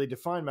you can't really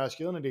define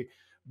masculinity.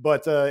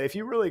 But if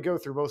you really go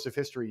through most of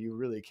history, you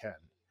really can.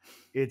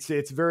 It's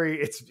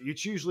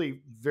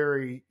usually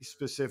very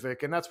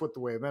specific, and that's what the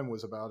Way of Men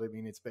was about. I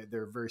mean,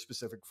 they're very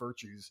specific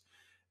virtues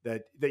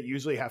that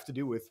usually have to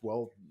do with,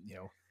 well,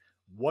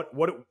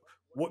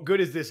 what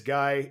good is this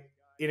guy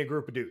in a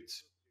group of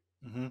dudes,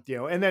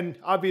 and then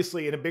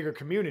obviously in a bigger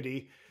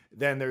community,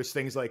 then there's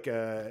things like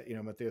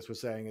Mathias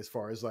was saying, as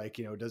far as like,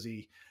 does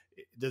he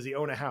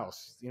own a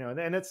house,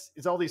 and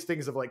it's all these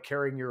things of like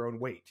carrying your own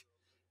weight,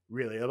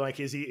 really. Like,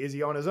 is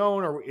he on his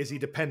own, or is he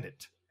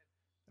dependent?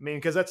 I mean,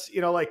 because that's,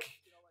 like,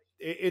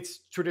 it's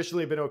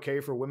traditionally been okay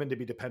for women to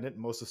be dependent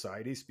in most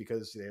societies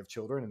because they have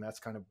children, and that's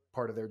kind of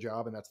part of their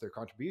job, and that's their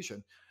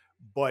contribution.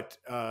 But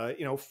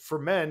for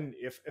men,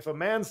 if a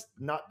man's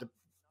not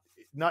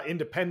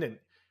independent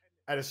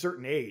at a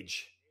certain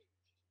age,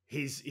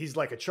 he's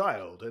like a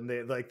child, and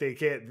they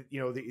can't,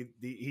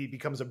 he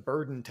becomes a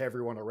burden to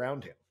everyone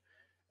around him.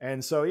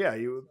 And so, yeah,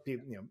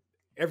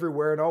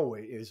 everywhere and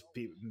always,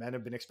 men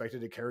have been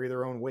expected to carry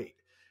their own weight,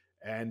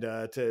 and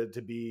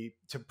to be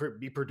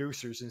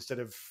producers instead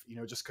of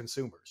just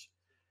consumers.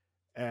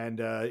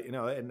 And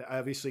and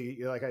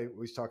obviously, like I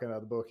was talking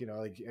about the book,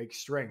 like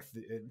strength.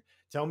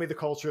 Tell me the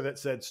culture that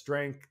said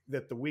strength,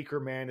 that the weaker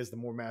man is the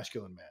more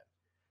masculine man.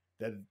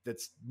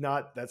 That's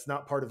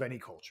not part of any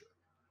culture.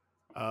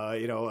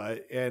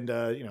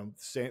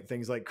 Saying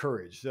things like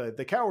courage,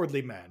 the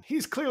cowardly man,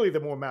 he's clearly the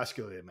more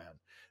masculine man.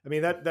 I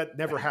mean, that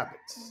never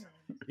happens,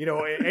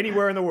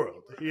 anywhere in the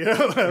world,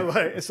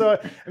 so,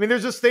 I mean,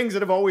 there's just things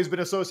that have always been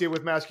associated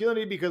with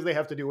masculinity because they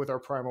have to do with our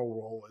primal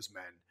role as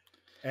men,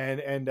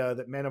 and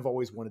that men have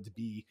always wanted to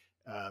be,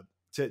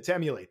 to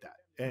emulate that,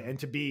 and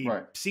to be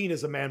seen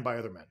as a man by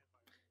other men.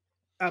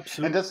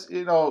 Absolutely. And that's,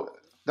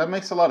 that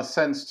makes a lot of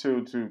sense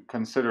to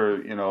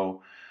consider,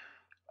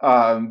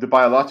 the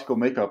biological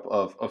makeup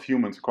of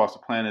humans across the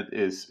planet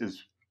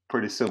is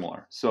pretty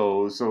similar.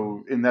 So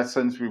in that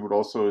sense, we could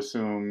also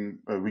assume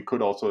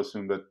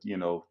that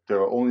there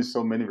are only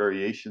so many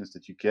variations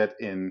that you get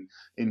in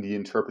the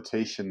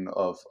interpretation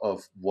of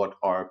what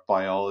our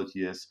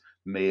biology as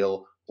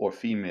male or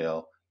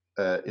female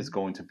is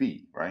going to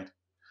be, right?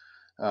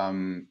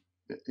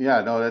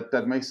 Yeah, no,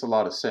 that makes a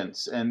lot of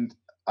sense, and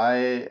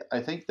I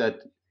think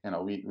that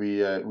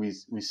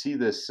we see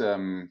this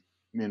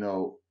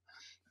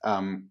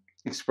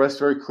expressed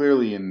very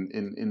clearly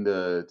in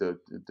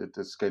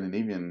the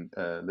Scandinavian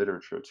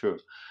literature too.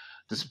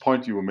 This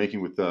point you were making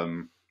with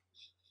the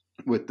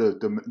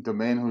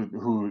man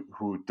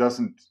who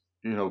doesn't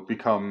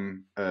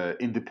become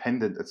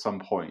independent at some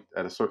point.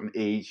 At a certain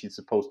age, he's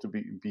supposed to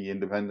be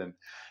independent.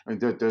 I mean,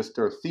 there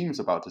are themes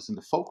about this in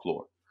the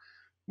folklore.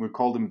 We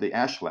call them the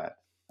Aslad,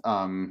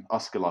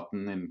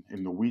 Askelatten in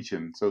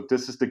Norwegian. So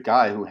this is the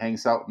guy who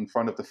hangs out in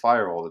front of the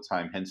fire all the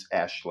time, hence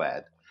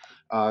Aslad.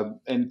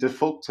 And the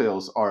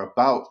folktales are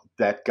about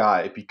that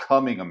guy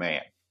becoming a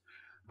man.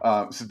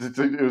 So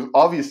it was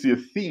obviously a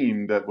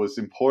theme that was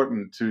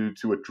important to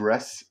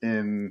address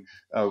in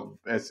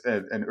as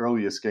an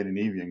earlier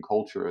Scandinavian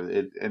culture.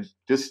 And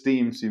this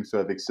theme seems to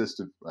have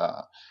existed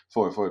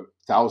for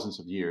thousands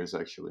of years,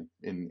 actually,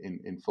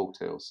 in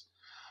folktales.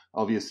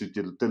 Obviously,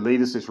 the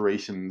latest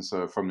iterations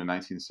from the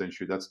 19th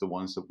century, that's the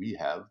ones that we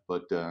have.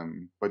 But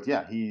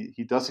yeah,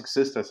 he does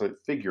exist as a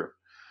figure.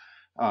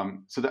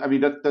 So that, I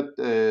mean,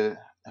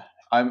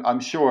 I'm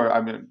sure.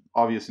 I'm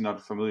obviously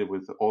not familiar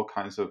with all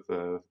kinds of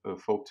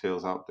folk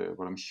tales out there,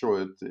 but I'm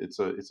sure it's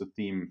a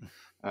theme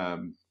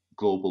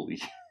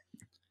globally.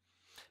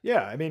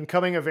 Yeah, I mean,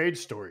 coming of age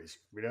stories.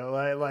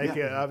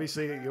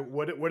 Obviously,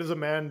 what does a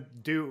man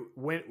do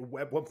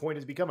at what point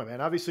does he become a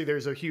man? Obviously,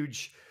 there's a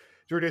huge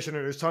tradition,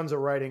 and there's tons of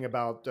writing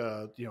about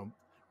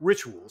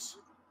rituals.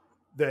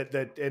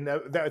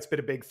 That's been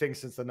a big thing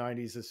since the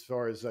 90s, as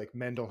far as like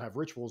men don't have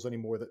rituals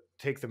anymore that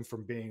take them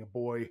from being a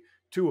boy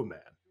to a man.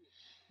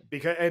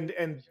 Because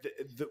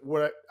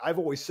what I've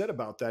always said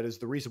about that is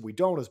the reason we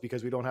don't is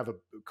because we don't have a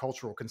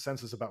cultural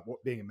consensus about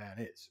what being a man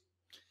is.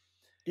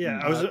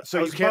 Yeah,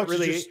 you can't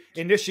really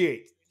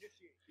initiate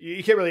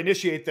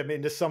them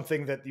into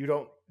something that you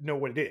don't know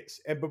what it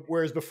is.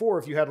 Whereas before,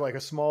 if you had like a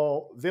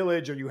small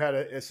village, or you had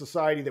a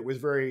society that was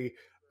very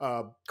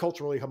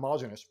culturally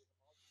homogenous,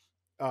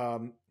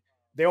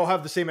 they all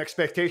have the same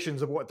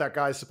expectations of what that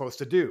guy's supposed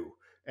to do.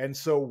 And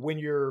so when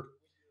you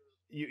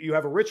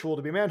have a ritual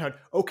to be manhood,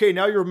 okay,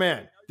 now you're a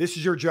man. This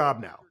is your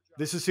job now.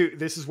 This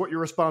is what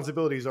your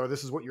responsibilities are.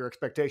 This is what your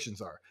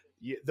expectations are.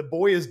 The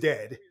boy is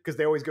dead, because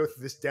they always go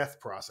through this death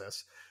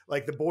process.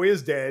 Like, the boy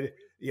is dead,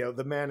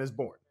 the man is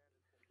born.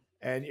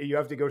 And you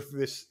have to go through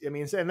this. I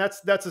mean, and that's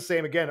the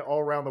same again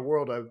all around the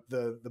world.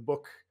 The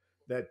book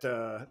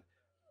that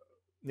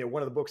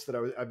one of the books that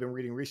I've been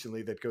reading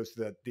recently that goes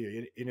through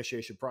the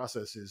initiation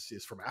process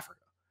is from Africa.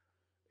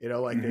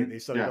 Like they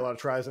studied a lot of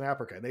tribes in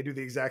Africa, and they do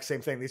the exact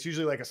same thing. It's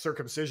usually like a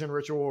circumcision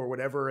ritual or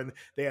whatever, and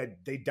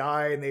they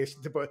die, and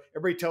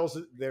everybody tells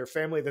their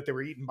family that they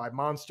were eaten by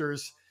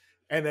monsters,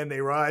 and then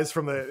they rise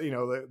from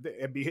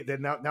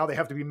now they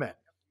have to be men,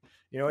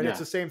 and it's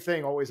the same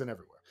thing always and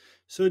everywhere.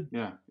 So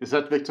is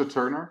that Victor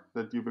Turner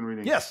that you've been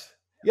reading? Yes.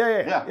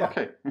 Yeah.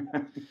 Okay.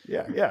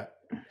 yeah.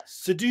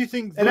 So do you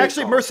think? And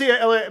actually, Mircea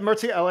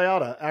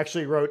Eliade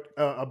actually wrote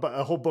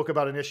a whole book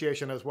about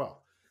initiation as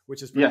well,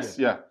 which is pretty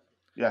good.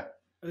 Yeah.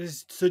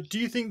 So do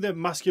you think that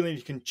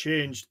masculinity can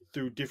change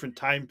through different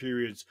time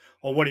periods,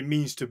 or what it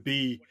means to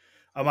be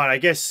a man? I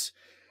guess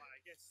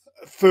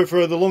for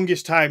the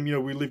longest time,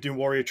 we lived in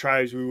warrior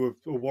tribes. We were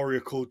a warrior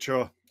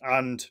culture,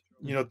 and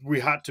you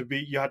had to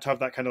have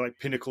that kind of like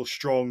pinnacle,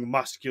 strong,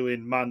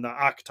 masculine man, that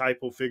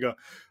archetypal figure.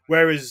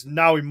 Whereas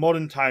now in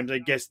modern times, I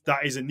guess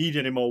that isn't needed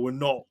anymore. We're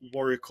not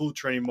warrior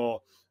culture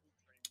anymore.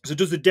 So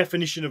does the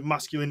definition of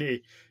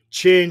masculinity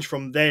change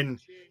from then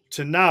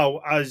to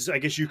now? As I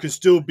guess you can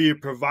still be a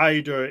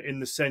provider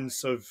in the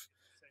sense of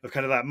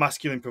kind of that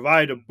masculine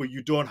provider, but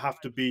you don't have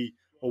to be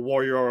a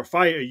warrior or a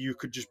fighter. You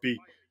could just be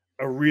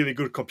a really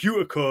good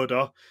computer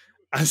coder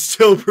and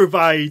still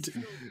provide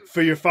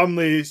for your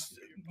families,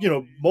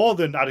 more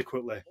than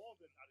adequately.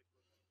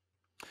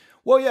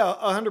 Well, yeah,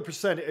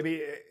 100%. I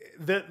mean,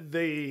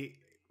 the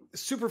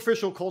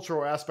superficial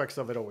cultural aspects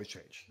of it always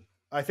change.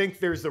 I think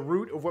there's the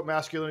root of what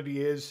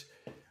masculinity is,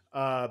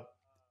 that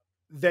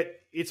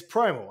it's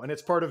primal and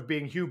it's part of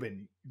being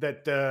human.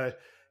 That,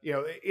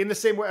 in the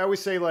same way, I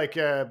always say, like,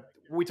 when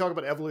we talk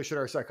about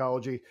evolutionary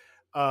psychology,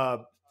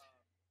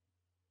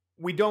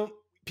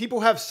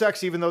 people have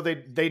sex even though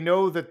they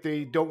know that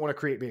they don't want to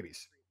create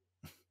babies.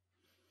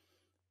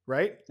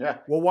 Right? Yeah.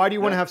 Well, why do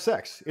you want to have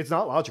sex? It's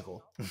not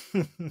logical.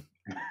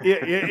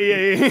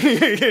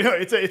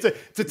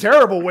 It's a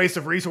terrible waste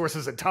of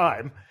resources and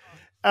time.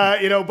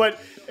 But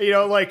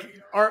like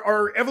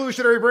our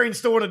evolutionary brains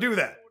still want to do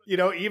that.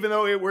 Even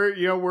though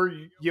we're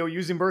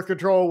using birth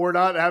control, we're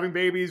not having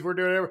babies, we're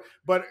doing whatever,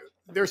 but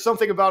there's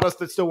something about us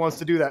that still wants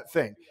to do that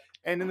thing.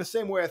 And in the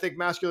same way, I think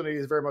masculinity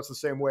is very much the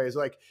same way. It's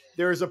like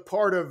there's a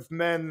part of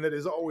men that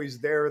is always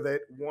there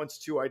that wants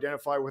to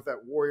identify with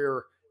that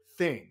warrior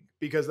thing,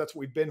 because that's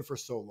what we've been for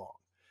so long.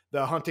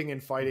 The hunting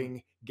and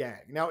fighting gang.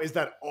 Now, is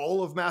that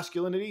all of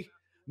masculinity?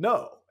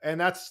 No. And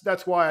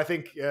that's why I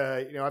think,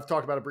 I've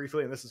talked about it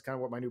briefly, and this is kind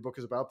of what my new book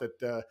is about,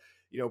 that,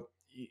 you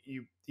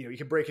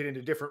can break it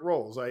into different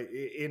roles.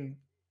 We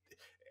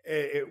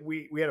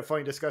had a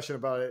funny discussion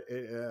about it,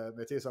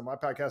 Mathias, on my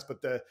podcast,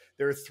 but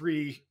there are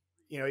three,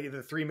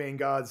 the three main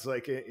gods,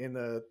 like in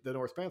the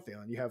Norse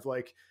pantheon. You have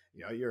like,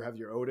 you have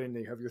your Odin,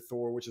 and you have your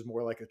Thor, which is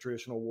more like a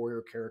traditional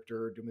warrior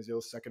character,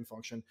 Doomizil's second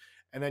function.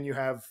 And then you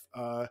have,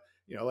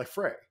 like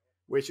Frey,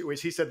 which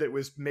he said that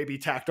was maybe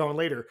tacked on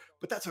later,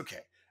 but that's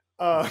okay.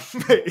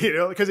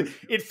 Because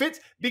it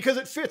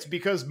fits,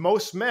 because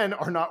most men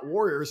are not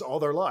warriors all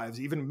their lives,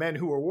 even men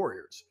who are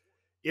warriors.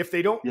 If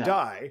they don't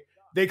die,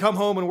 they come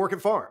home and work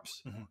at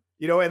farms,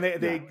 and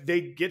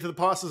they get to the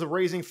process of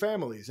raising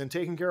families and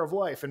taking care of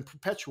life and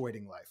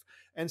perpetuating life.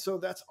 And so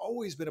that's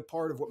always been a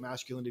part of what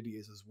masculinity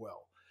is as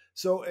well.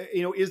 So,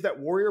 is that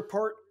warrior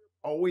part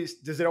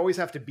does it always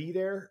have to be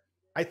there?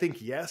 I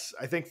think yes.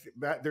 I think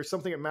that there's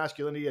something in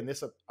masculinity, and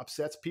this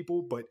upsets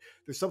people, but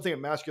there's something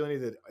in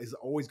masculinity that is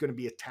always going to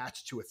be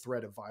attached to a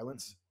threat of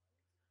violence.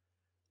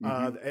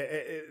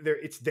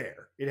 It's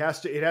there. It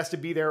has to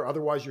be there.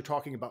 Otherwise, you're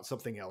talking about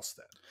something else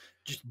then.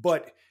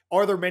 But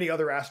are there many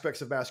other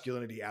aspects of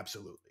masculinity?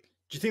 Absolutely.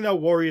 Do you think that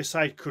warrior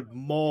side could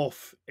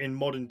morph in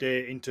modern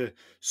day into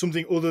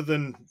something other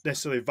than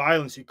necessarily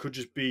violence? It could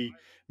just be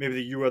maybe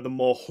that you are the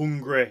more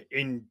hungry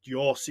in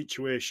your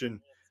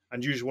situation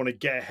and you just want to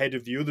get ahead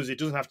of the others. It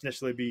doesn't have to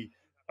necessarily be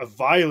a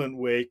violent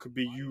way. It could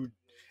be you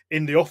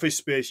in the office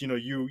space,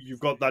 you've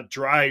got that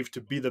drive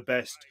to be the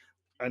best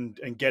and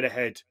get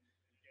ahead.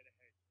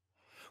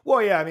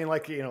 Well, yeah, I mean,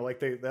 like, like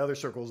the other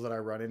circles that I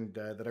run in,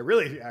 that I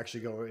really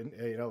actually go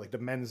in, like the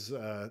men's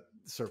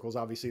circles,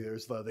 obviously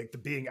there's the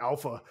being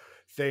alpha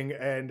thing.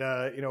 And,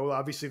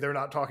 obviously they're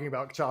not talking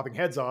about chopping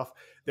heads off.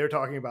 They're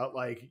talking about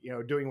like,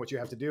 doing what you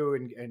have to do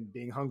and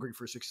being hungry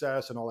for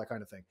success and all that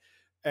kind of thing.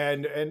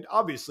 And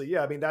obviously,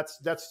 yeah, I mean,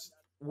 that's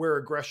where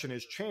aggression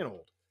is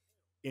channeled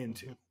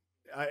into.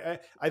 I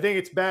think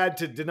it's bad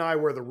to deny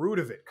where the root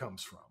of it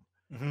comes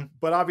from,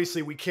 but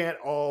obviously we can't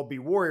all be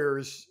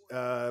warriors.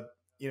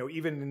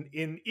 Even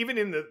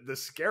in the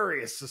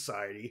scariest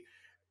society,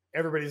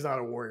 everybody's not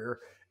a warrior.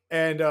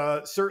 And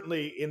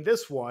certainly in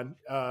this one,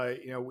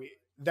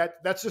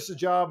 that's just a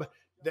job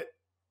that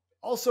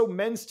also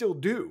men still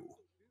do.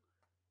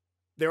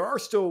 There are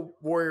still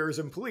warriors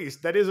and police.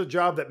 That is a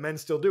job that men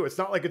still do. It's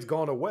not like it's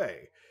gone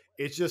away.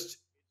 It's just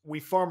we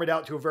farm it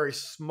out to a very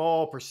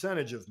small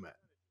percentage of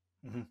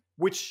men,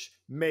 which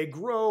may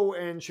grow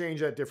and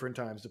change at different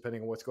times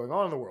depending on what's going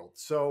on in the world.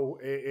 So,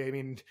 I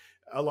mean,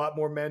 a lot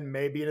more men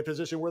may be in a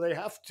position where they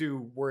have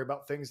to worry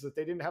about things that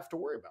they didn't have to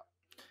worry about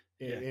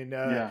in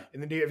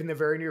the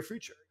very near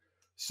future.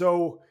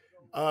 So,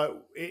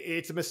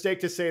 It's a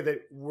mistake to say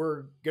that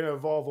we're going to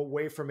evolve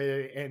away from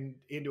it and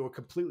into a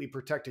completely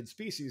protected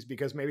species,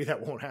 because maybe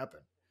that won't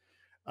happen.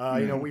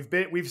 You know,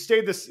 we've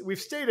stayed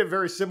a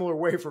very similar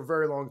way for a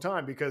very long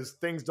time, because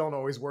things don't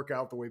always work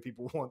out the way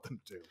people want them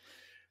to.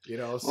 You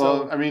know, so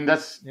well, I mean,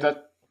 that's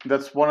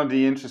one of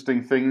the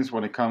interesting things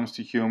when it comes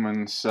to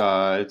humans.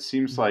 It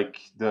seems like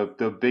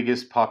the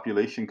biggest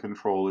population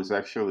control is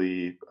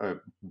actually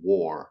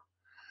war.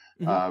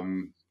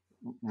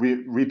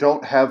 We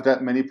don't have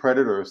that many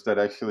predators that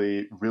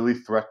actually really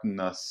threaten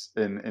us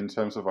in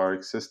terms of our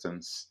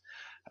existence.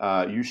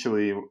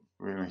 Usually, you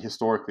know,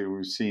 historically,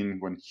 we've seen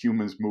when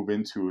humans move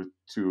into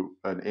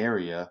an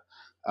area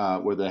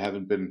where there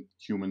haven't been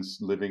humans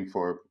living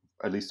for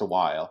at least a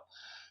while,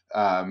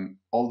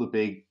 all the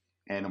big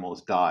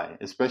animals die,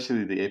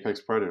 especially the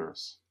apex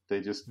predators.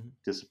 They just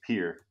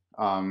disappear.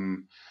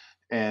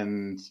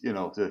 And you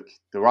know,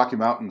 the Rocky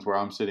Mountains where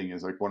I'm sitting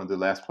is like one of the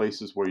last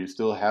places where you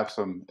still have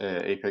some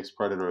apex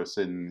predators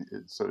in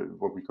sort of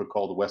what we could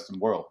call the Western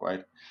world,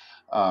 right?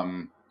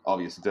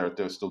 Obviously,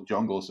 there's still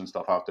jungles and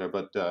stuff out there,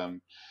 but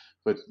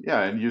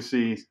yeah, and you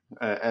see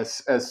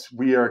as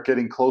we are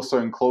getting closer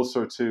and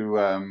closer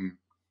to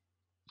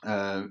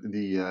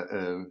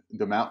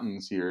the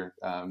mountains here,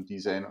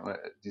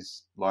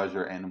 these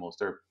larger animals,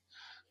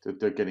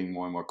 they're getting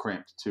more and more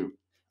cramped too.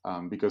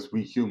 Because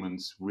we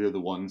humans, we're the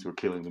ones who are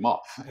killing them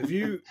off. Have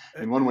you,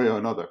 in one way or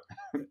another?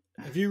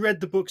 Have you read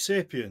the book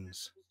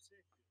 *Sapiens*?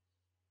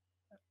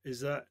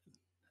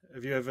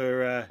 Have you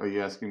ever? Are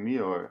you asking me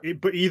or?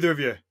 But either of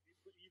you.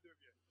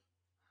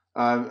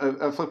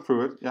 I flipped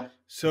through it. Yeah.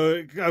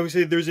 So I would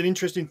say there's an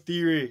interesting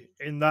theory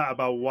in that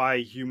about why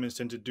humans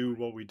tend to do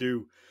what we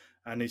do,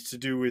 and it's to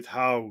do with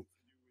how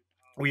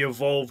we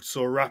evolved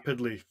so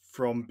rapidly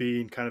from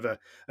being kind of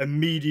a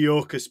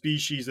mediocre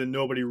species that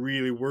nobody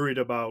really worried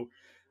about,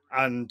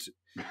 and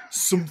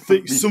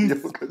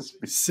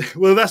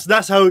well,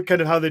 that's how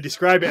kind of how they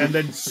describe it, and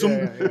then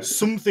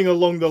something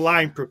along the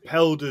line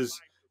propelled us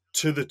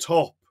to the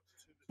top,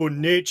 but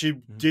nature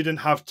didn't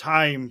have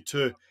time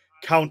to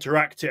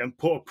counteract it and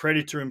put a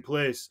predator in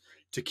place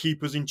to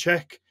keep us in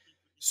check.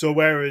 So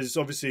whereas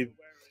obviously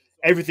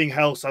everything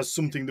else has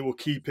something that will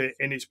keep it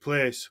in its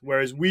place,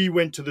 whereas we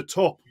went to the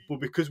top, but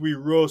because we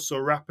rose so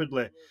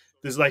rapidly,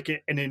 there's like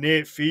an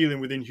innate feeling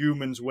within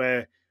humans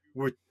where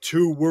we're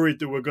too worried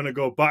that we're going to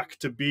go back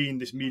to being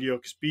this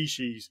mediocre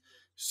species,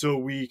 so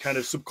we kind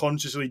of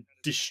subconsciously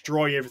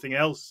destroy everything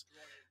else.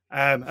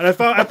 And I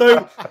thought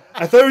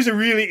it was a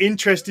really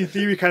interesting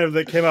theory, kind of,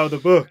 that came out of the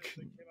book.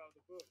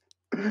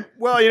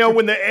 Well, you know,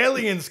 when the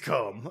aliens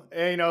come,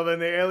 then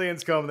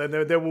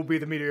there will be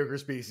the mediocre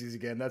species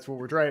again. That's what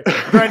we're trying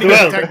to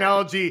get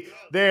technology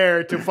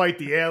there to fight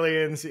the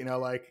aliens. You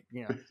know,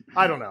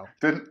 I don't know.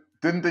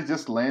 Didn't they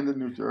just land in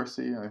New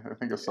Jersey? I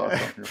think I saw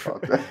something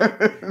about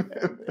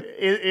that.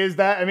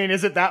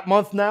 Is it that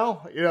month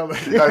now? You know,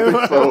 yeah, I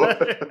think so.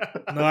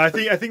 No, I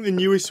think the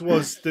newest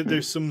was that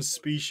there's some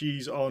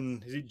species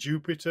on, is it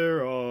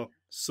Jupiter or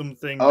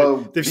something?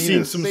 Oh, they've Venus.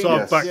 seen some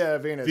sort of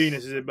Venus.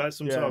 Venus, is it?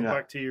 Some sort of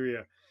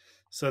bacteria.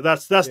 So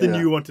that's the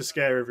new one to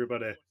scare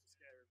everybody.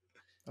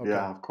 Okay.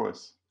 Yeah, of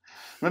course.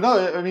 But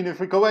no, I mean, if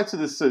we go back to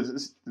this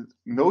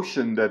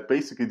notion that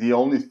basically the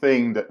only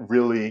thing that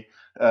really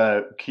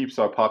keeps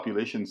our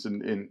populations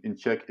in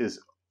check is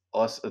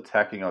us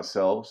attacking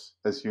ourselves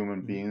as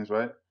human beings,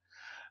 right?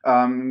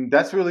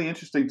 That's really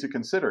interesting to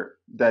consider.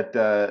 That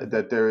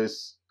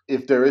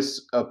if there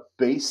is a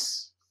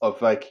base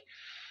of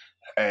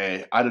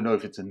I don't know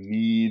if it's a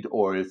need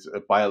or it's a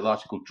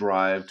biological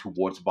drive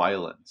towards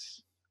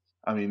violence.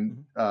 I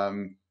mean,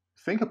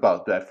 think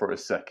about that for a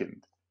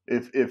second.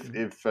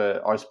 If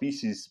our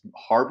species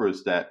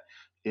harbors that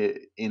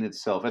in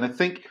itself, and I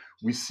think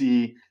we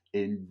see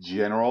in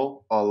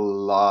general a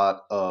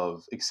lot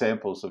of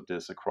examples of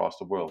this across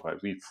the world, right?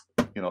 We've,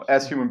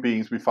 as human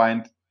beings, we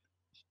find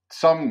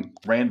some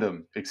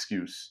random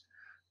excuse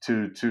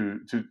to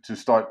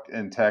start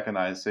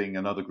antagonizing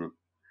another group,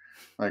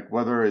 like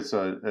whether it's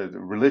a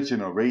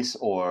religion or race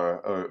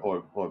or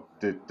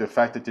the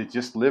fact that they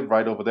just live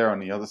right over there on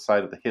the other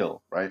side of the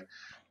hill, right?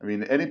 I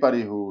mean,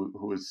 anybody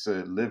who has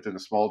lived in a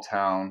small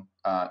town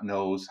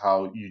knows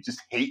how you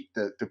just hate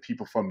the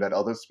people from that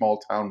other small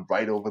town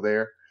right over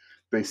there.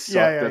 They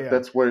suck.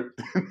 That's where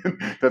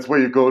that's where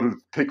you go to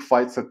pick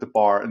fights at the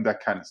bar and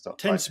that kind of stuff.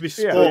 Tends to be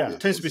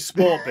sport. Tends to be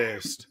sport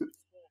based.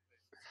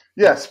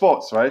 Yeah,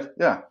 sports, right?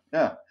 Yeah.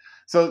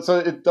 So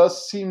it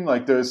does seem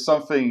like there's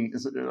something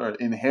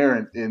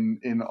inherent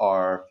in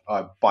our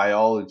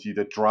biology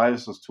that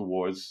drives us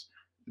towards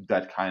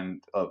that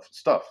kind of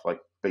stuff,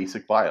 like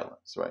basic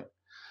violence, right?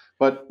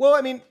 But well,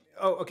 I mean,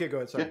 okay, go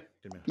ahead. Sorry.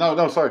 Yeah.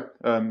 No, sorry.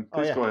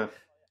 Please go ahead.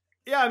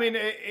 Yeah, I mean,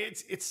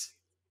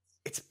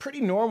 it's pretty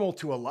normal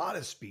to a lot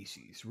of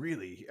species,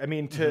 really. I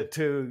mean, it's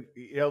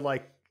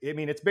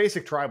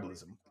basic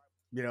tribalism,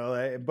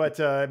 but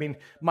I mean,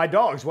 my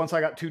dogs, once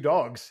I got 2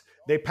 dogs,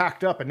 they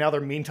packed up and now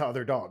they're mean to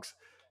other dogs.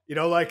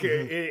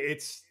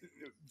 It's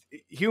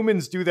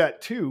humans do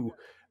that too.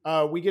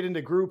 We get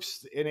into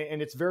groups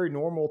and it's very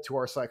normal to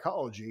our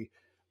psychology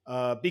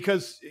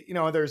Because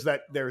there's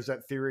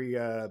that theory.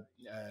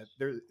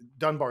 There,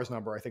 Dunbar's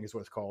number, I think, is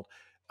what it's called.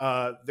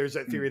 There's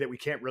that theory that we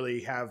can't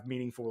really have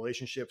meaningful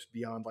relationships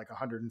beyond like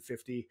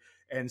 150,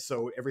 and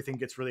so everything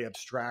gets really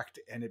abstract,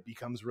 and it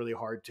becomes really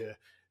hard to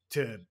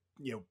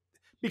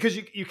because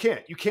you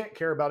can't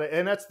care about it,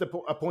 and that's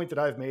a point that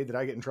I've made that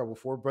I get in trouble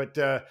for, but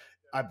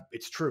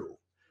it's true.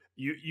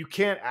 You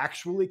can't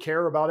actually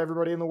care about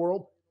everybody in the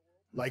world.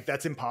 Like,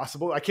 that's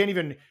impossible. I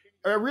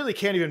really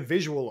can't even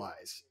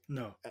visualize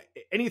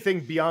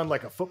anything beyond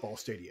like a football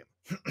stadium.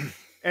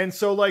 And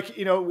so, like,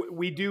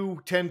 we do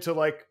tend to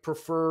like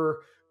prefer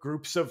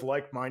groups of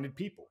like-minded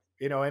people,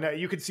 and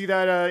you can see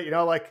that,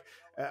 like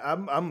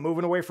I'm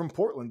moving away from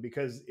Portland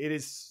because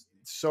it's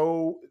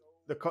so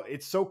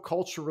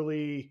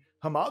culturally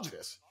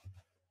homogenous.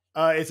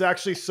 It's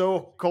actually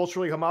so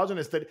culturally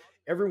homogenous that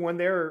everyone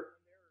there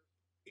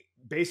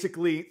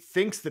basically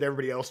thinks that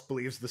everybody else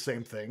believes the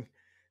same thing,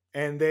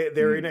 and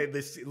they're in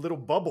this little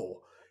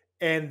bubble,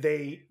 and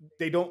they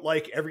don't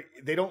like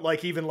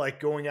even like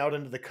going out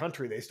into the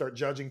country. They start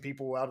judging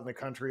people out in the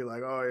country,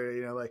 like,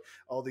 oh, like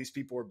all these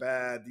people are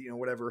bad,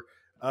 whatever.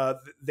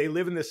 They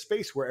live in this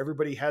space where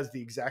everybody has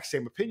the exact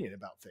same opinion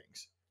about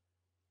things,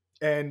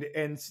 and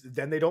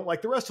then they don't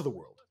like the rest of the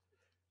world.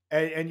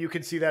 And you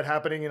can see that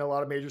happening in a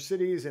lot of major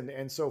cities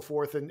and so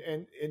forth.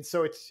 And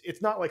so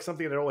it's not like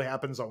something that only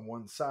happens on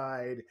one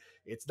side.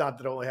 It's not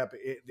that only happen.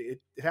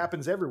 It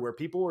happens everywhere.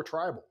 People are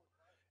tribal.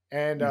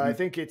 And I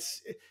think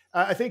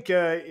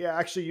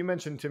actually you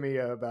mentioned to me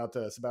about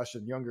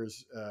Sebastian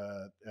Junger's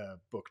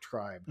book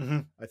Tribe.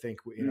 I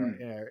think we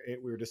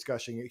were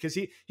discussing it because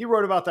he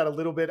wrote about that a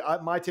little bit.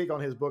 My take on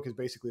his book is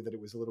basically that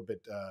it was a little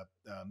bit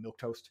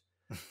milquetoast.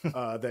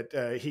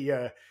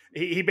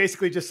 He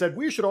basically just said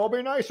we should all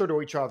be nicer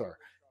to each other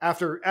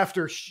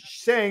after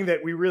saying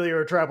that we really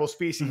are a tribal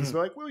species.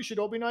 We're like, well, we should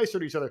all be nicer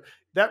to each other.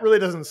 That really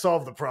doesn't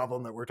solve the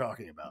problem that we're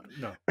talking about.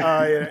 No.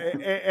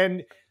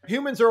 And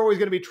humans are always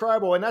going to be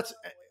tribal, and that's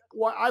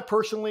why I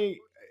personally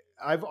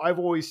I've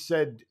always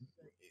said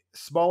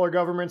smaller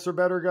governments are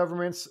better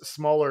governments,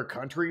 smaller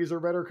countries are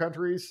better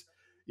countries.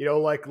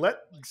 Like, let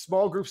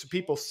small groups of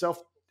people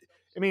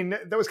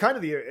that was kind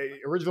of the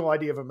original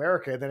idea of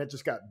America. Then it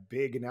just got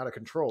big and out of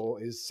control,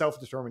 is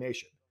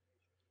self-determination.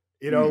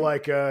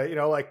 Like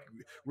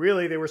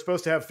really they were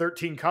supposed to have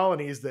 13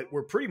 colonies that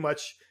were pretty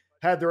much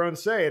had their own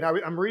say. And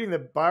I'm reading the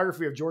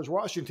biography of George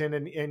Washington,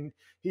 and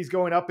he's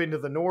going up into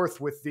the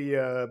North with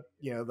the,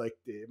 like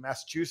the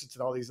Massachusetts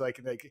and all these, like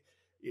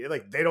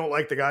they don't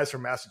like the guys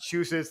from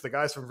Massachusetts. The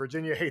guys from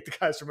Virginia hate the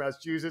guys from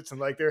Massachusetts.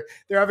 And like, they're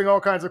having all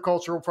kinds of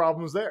cultural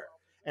problems there.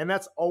 And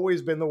that's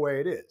always been the way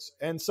it is.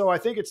 And so I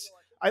think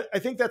I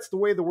think that's the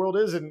way the world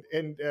is. And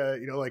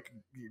like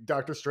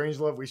Dr.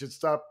 Strangelove, we should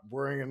stop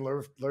worrying and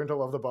learn to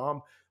love the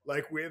bomb.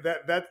 Like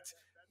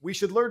we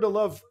should learn to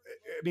love.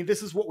 I mean,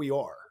 this is what we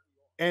are.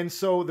 And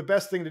so the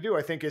best thing to do,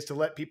 I think, is to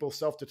let people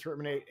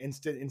self-determinate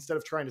instead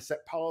of trying to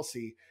set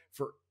policy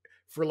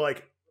for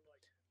like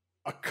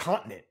a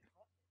continent,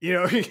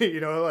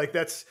 like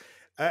that's,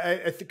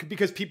 I think,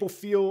 because people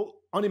feel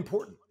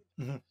unimportant.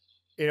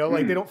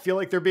 Like they don't feel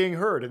like they're being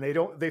heard, and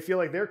they feel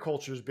like their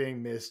culture is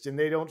being missed, and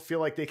they don't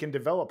feel like they can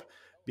develop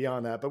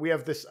beyond that. But we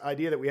have this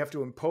idea that we have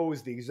to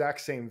impose the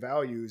exact same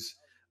values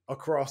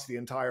across the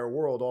entire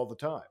world all the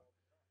time.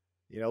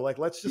 Like,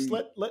 let's just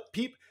let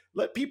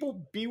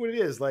people be what it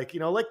is. Like,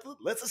 let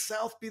the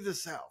South be the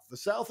South. The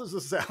South is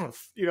the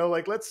South.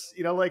 Like, let's,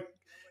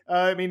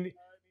 I mean,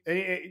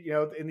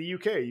 in the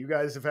UK, you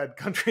guys have had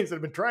countries that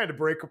have been trying to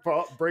break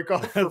off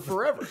for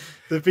forever.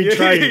 They've been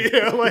trying,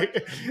 like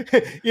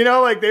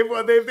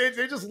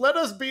they just let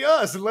us be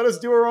us and let us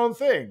do our own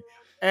thing.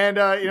 And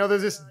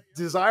there's this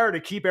desire to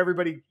keep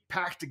everybody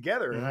packed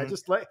together. And I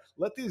just let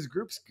these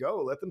groups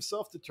go, let them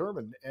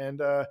self-determine,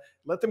 and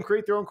let them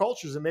create their own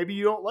cultures. And maybe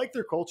you don't like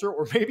their culture,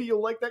 or maybe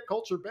you'll like that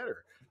culture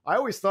better. I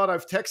always thought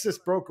if Texas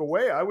broke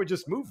away, I would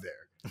just move there.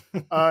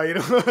 Like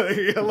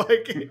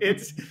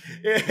it's,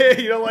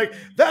 like,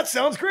 that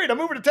sounds great, I'm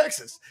moving to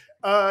Texas.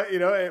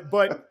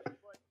 But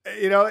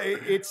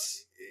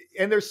it's,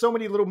 and there's so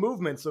many little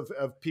movements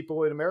of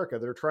people in America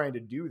that are trying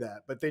to do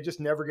that, but they just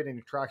never get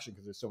any traction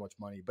because there's so much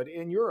money. But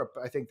in Europe,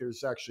 I think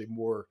there's actually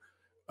more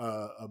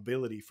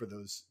ability for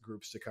those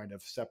groups to kind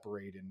of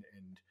separate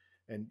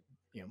and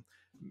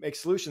make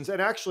solutions.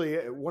 And actually,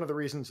 one of the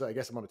reasons, I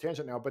guess I'm on a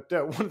tangent now, but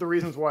one of the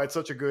reasons why it's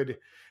such a good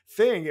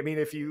thing, I mean,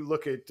 if you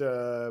look at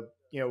the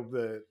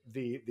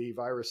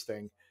virus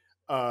thing,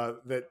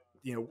 that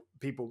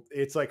people,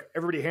 it's like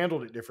everybody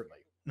handled it differently.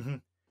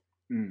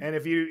 And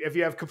if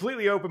you have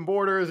completely open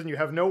borders and you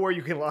have nowhere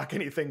you can lock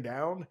anything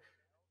down,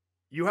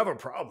 you have a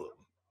problem.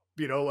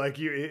 Like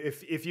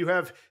if you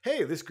have,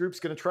 hey, this group's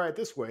going to try it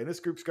this way, and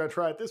this group's going to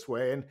try it this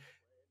way, and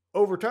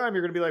over time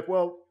you're going to be like,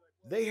 well,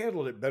 they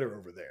handled it better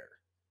over there.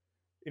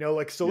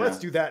 Let's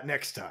do that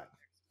next time.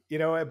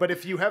 But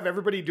if you have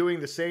everybody doing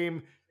the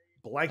same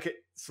blanket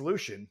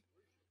solution,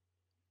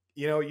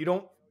 you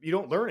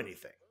don't learn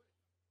anything.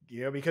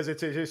 Because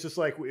it's just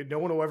like, no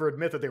one will ever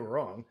admit that they were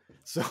wrong.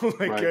 So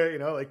like,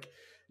 right.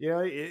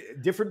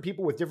 different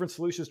people with different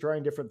solutions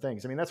trying different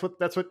things. I mean, that's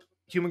what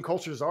human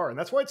cultures are, and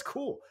that's why it's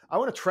cool. I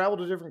want to travel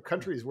to different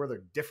countries where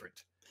they're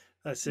different.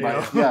 That's it.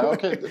 Right. Yeah.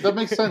 Okay. That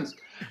makes sense.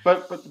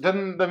 But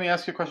then let me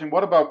ask you a question.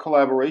 What about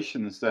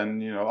collaborations?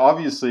 Then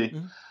obviously,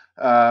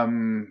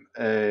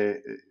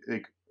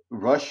 like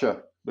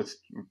Russia.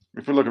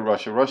 If you look at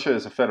Russia, Russia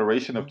is a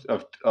federation of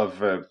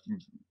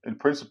in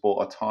principle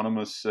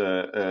autonomous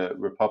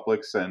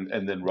republics,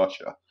 and then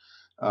Russia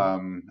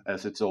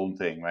as its own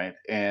thing, right?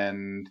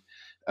 And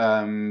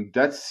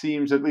that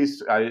seems, at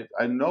least I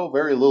know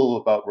very little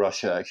about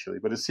Russia actually,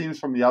 but it seems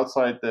from the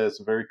outside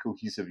there's a very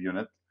cohesive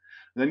unit.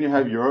 And then you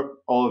have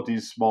Europe, all of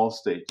these small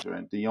states,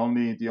 right? The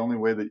only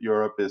way that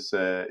Europe is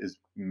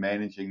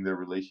managing their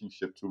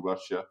relationship to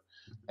Russia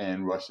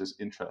and Russia's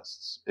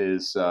interests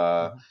is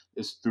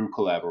through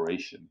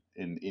collaboration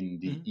in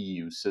the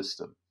EU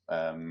system.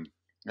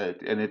 There's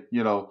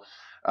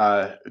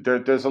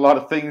a lot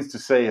of things to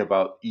say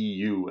about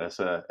EU as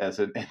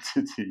an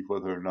entity,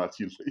 whether or not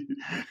you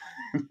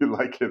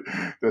like it.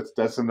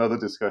 That's another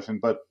discussion.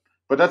 But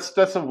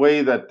that's a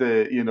way that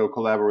the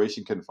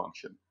collaboration can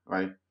function,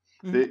 right?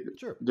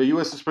 Sure. The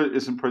U.S.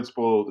 is in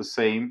principle the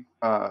same,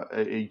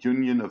 a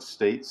union of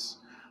states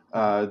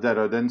that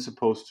are then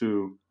supposed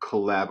to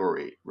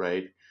collaborate,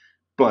 right?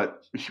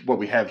 But what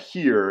we have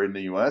here in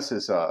the U.S.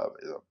 is a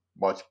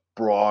much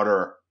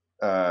broader,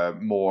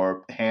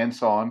 more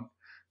hands-on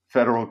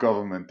federal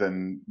government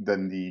than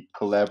the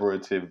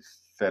collaborative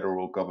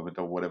federal government,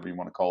 or whatever you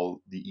want to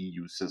call the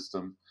EU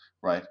system,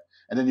 right?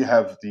 And then you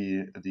have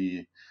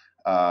the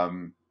I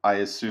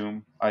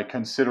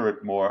consider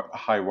it more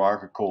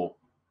hierarchical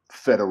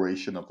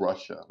Federation of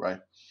Russia, right?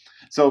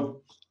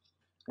 So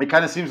it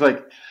kind of seems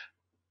like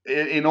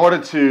in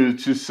order to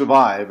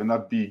survive and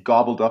not be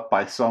gobbled up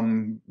by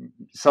some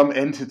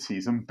entity,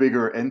 some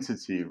bigger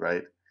entity,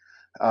 right?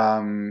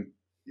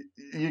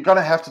 You're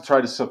gonna have to try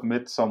to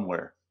submit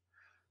somewhere.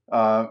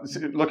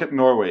 Look at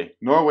Norway.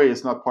 Norway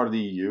is not part of the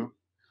EU.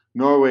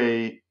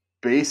 Norway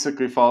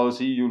basically follows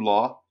EU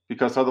law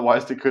because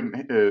otherwise they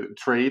couldn't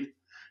trade.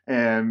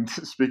 And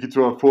speaking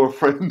to our poor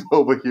friend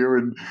over here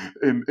in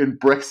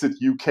Brexit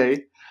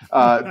UK,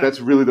 that's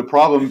really the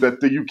problem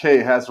that the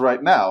UK has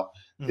right now.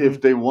 Mm-hmm.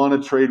 If they want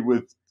to trade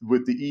with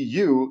the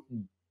EU,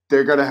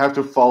 they're going to have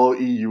to follow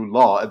EU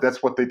law, and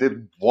that's what they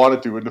didn't want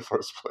to do in the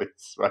first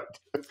place, right?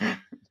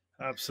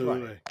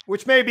 Absolutely. Right.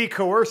 Which may be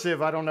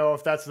coercive. I don't know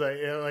if that's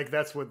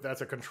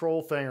that's a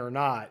control thing or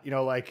not.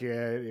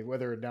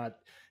 Whether or not,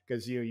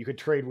 because you could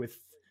trade with.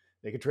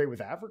 They could trade with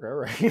Africa,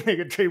 right? They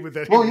could trade with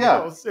anything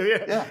else. So,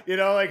 yeah.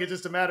 It's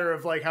just a matter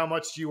of how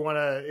much you want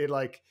to,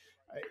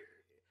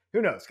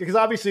 who knows? Because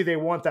obviously they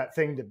want that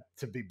thing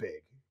to be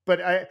big.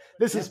 But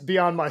this is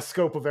beyond my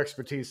scope of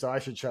expertise, so I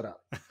should shut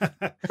up.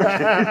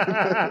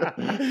 I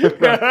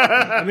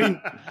mean,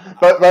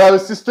 but I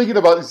was just thinking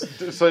about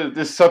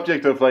this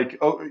subject of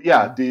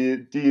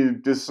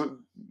this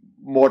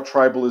more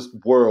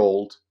tribalist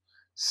world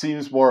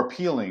seems more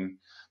appealing.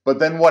 But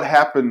then what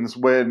happens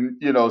when,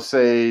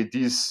 say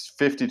these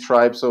 50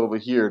 tribes over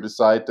here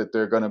decide that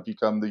they're going to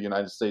become the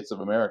United States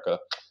of America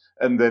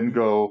and then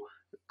go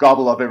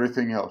gobble up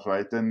everything else,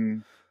 right?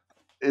 Then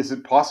is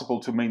it possible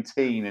to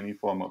maintain any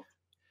form of...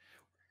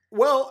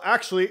 Well,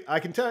 actually, I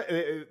can tell,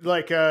 in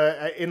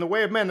The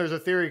Way of Men, there's a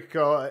theory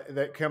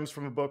that comes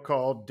from a book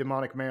called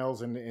Demonic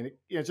Males. And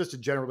it's just a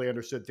generally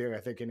understood theory, I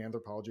think, in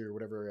anthropology or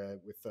whatever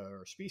with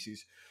our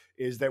species,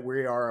 is that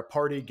we are a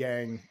party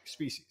gang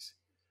species.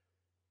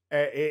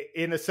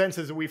 In the sense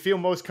that we feel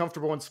most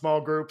comfortable in small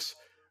groups,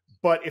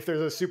 but if there's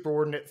a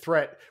superordinate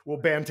threat,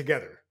 we'll band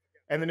together.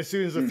 And then as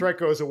soon as the threat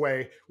goes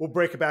away, we'll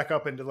break it back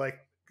up into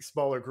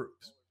smaller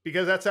groups,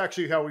 because that's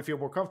actually how we feel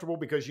more comfortable,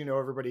 because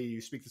everybody,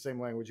 you speak the same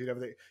language, you have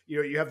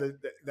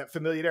that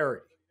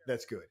familiarity.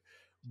 That's good.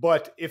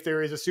 But if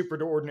there is a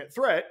superordinate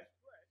threat,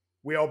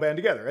 we all band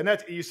together. And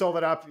you saw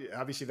that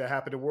obviously that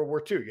happened in World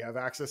War II. You have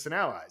Axis and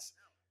Allies,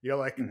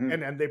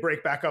 and then they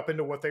break back up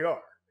into what they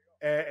are.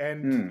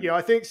 And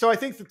I think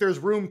that there's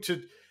room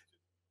to.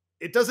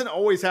 It doesn't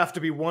always have to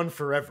be one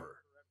forever.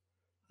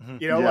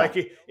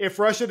 If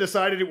Russia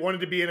decided it wanted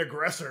to be an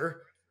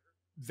aggressor,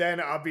 then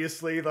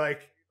obviously the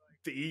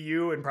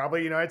EU and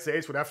probably the United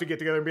States would have to get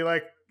together and be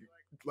like,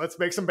 let's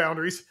make some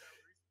boundaries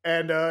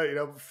and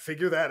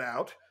figure that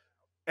out.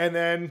 And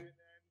then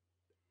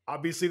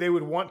obviously they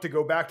would want to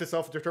go back to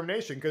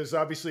self-determination, because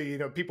obviously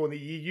people in the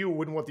EU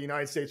wouldn't want the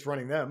United States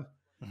running them.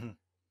 Mm-hmm.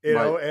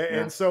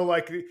 And so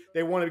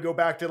they want to go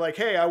back to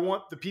hey, I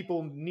want the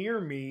people near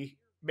me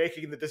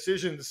making the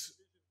decisions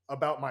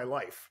about my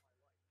life.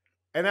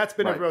 And that's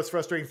been a most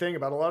frustrating thing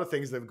about a lot of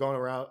things that have gone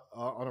around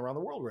the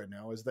world right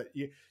now, is that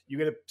you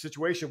get a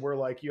situation where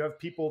you have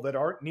people that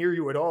aren't near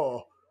you at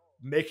all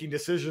making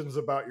decisions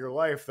about your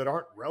life that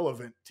aren't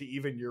relevant to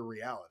even your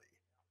reality.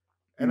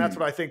 And that's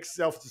what I think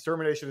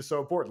self-determination is so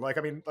important. Like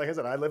I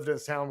said, I lived in a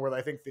town where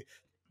I think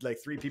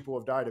 3 people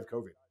have died of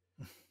COVID.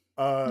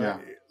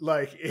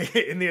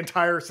 In the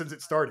entire, since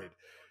it started,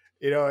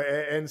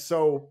 and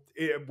so,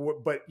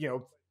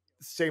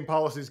 same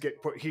policies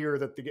get put here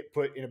that they get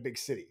put in a big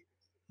city.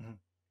 Mm-hmm.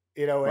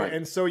 Right.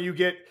 and so you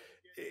get,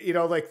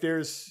 like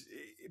there's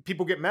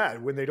people get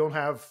mad when they don't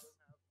have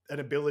an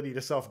ability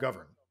to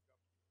self-govern.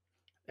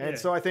 And Yeah.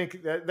 so I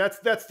think that's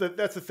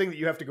the thing that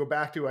you have to go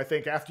back to. I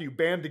think after you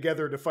band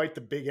together to fight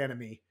the big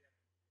enemy,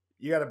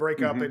 you got to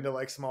break up Mm-hmm. into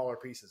like smaller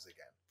pieces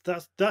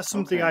again. That's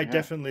something Okay. I Yeah.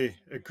 definitely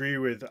agree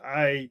with.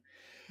 I've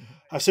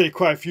said it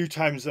quite a few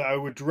times that I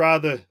would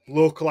rather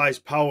localize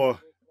power,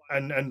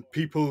 and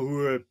people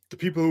who are the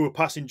people who are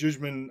passing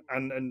judgment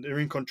and are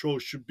in control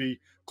should be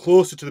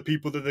closer to the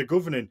people that they're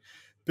governing,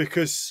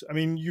 because I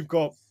mean you've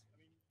got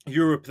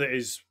Europe that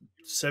is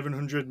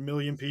 700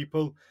 million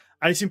people,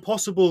 and it's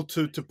impossible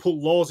to put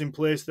laws in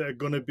place that are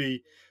going to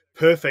be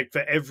perfect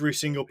for every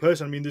single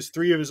person. I mean, there's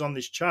three of us on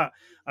this chat,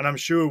 and I'm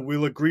sure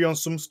we'll agree on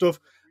some stuff,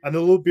 and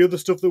there will be other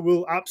stuff that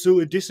we'll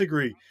absolutely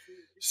disagree.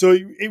 So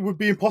it would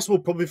be impossible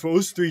probably for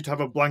us three to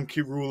have a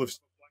blanket rule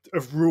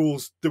of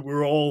rules that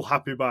we're all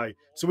happy by.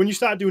 So when you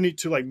start doing it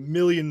to like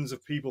millions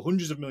of people,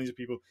 hundreds of millions of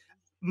people,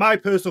 my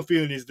personal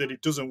feeling is that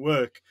it doesn't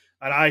work,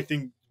 and I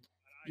think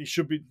it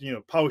should be,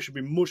 power should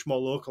be much more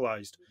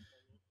localized.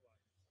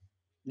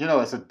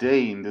 As a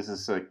Dane, this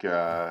is like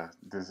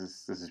this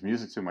is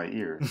music to my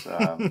ears.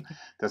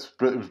 That's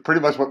pretty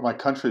much what my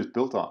country is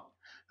built on,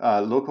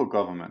 local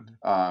government,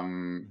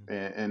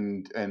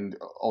 and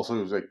also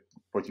it was like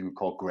what you would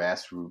call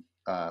grassroots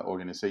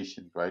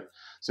organization, right?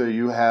 So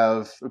you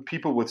have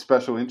people with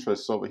special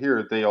interests over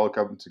here. They all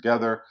come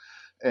together,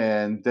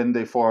 and then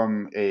they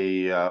form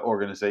a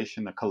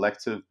organization, a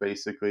collective,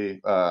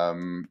 basically,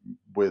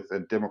 with a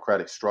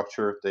democratic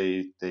structure.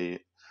 They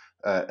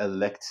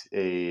elect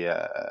a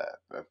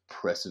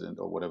president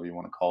or whatever you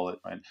want to call it,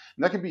 right? And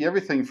that can be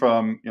everything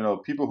from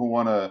people who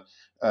want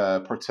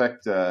to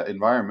protect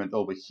environment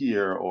over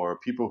here, or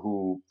people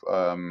who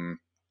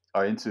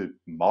are into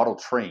model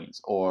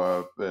trains,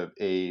 or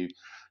a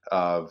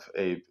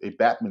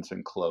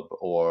badminton club,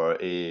 or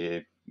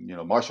a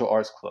martial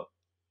arts club.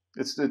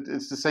 It's the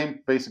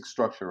same basic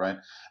structure, right?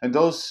 And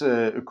those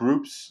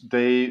groups,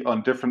 they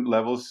on different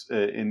levels,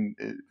 in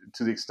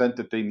to the extent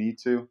that they need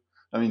to.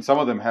 I mean, some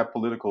of them have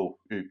political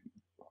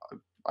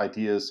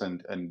ideas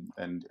and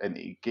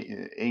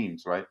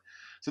aims, right?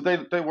 So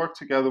they work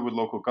together with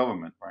local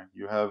government, right?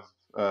 You have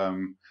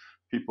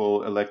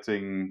people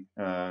electing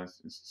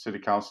city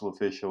council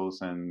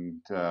officials,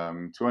 and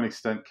to an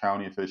extent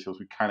county officials.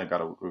 We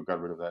got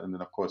rid of that, and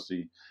then of course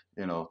the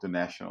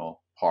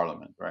national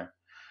parliament, right?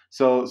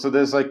 So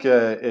there's like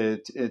a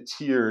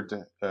tiered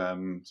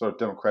sort of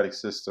democratic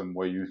system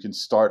where you can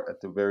start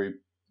at the very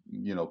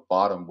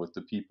bottom with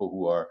the people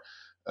who are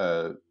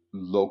uh,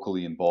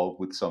 locally involved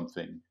with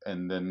something,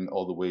 and then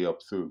all the way up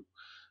through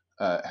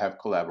have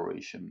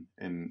collaboration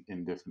in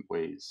different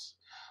ways.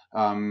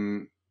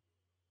 Um,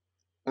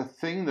 a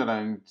thing that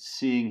I'm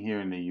seeing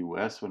here in the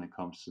U.S. when it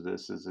comes to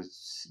this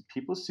is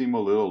people seem a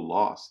little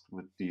lost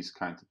with these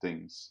kinds of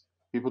things.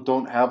 People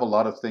don't have a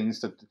lot of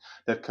things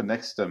that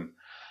connects them,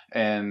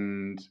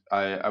 and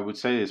I would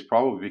say it's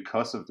probably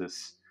because of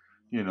this,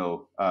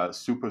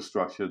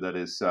 superstructure that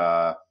is,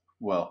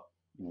 well,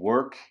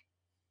 work,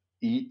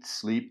 eat,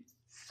 sleep,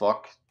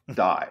 fuck,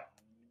 die,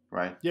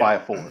 right? Yeah, By a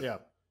fourth, yeah,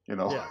 you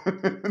know. yeah.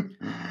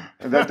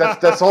 And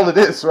that's all it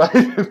is, right?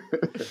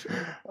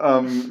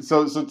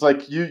 So it's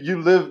like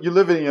you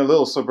live in your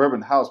little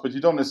suburban house, but you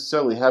don't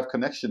necessarily have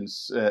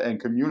connections and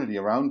community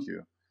around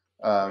you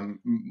Right.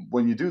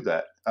 when you do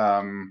that.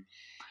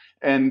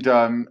 And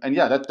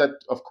yeah, that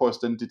of course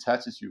then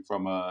detaches you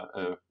from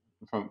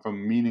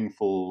from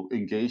meaningful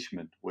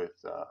engagement with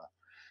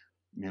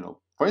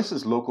for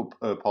instance, local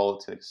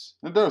politics.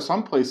 And there are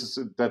some places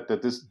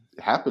that this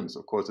happens,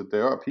 of course, that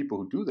there are people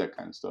who do that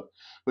kind of stuff.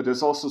 But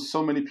there's also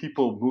so many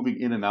people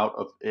moving in and out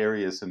of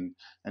areas and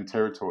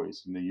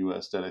territories in the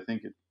U.S. that I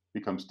think it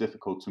becomes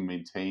difficult to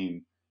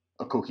maintain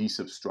a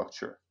cohesive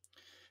structure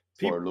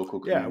for a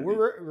local Yeah, community.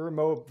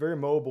 very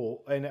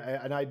mobile,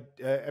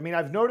 I mean,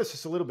 I've noticed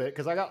this a little bit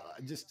because I got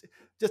just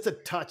a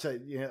touch,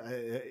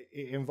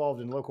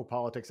 involved in local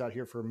politics out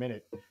here for a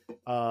minute,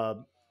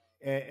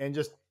 and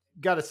just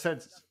got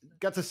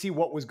to see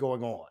what was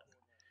going on,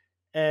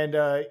 and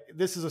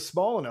this is a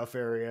small enough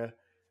area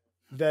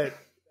that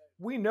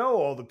we know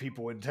all the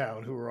people in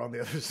town who are on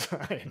the other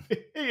side.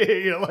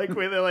 Like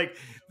when they're like,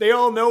 they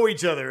all know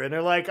each other, and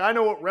they're like, I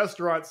know what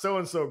restaurant so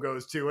and so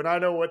goes to, and I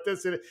know what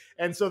this is,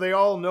 and so they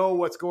all know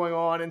what's going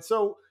on, and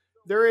so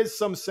there is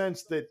some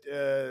sense that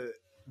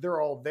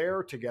they're all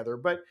there together.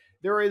 But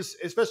there is,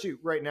 especially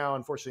right now,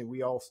 unfortunately,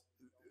 we all,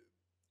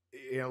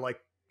 like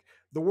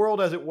the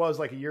world as it was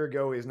like a year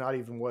ago is not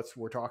even what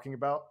we're talking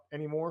about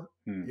anymore.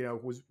 Hmm.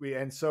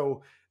 And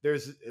so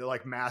there's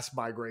like mass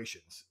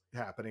migrations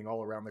happening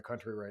all around the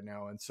country right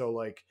now, and so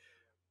like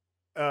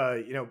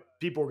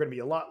people are going to be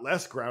a lot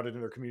less grounded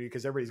in their community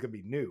because everybody's going to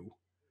be new.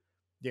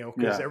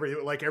 Because Yeah.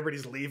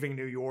 everybody's leaving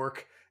New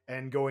York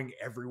and going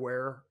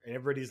everywhere, and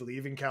everybody's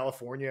leaving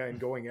California and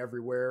going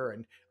everywhere,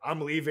 and I'm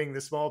leaving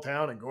the small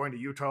town and going to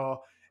Utah.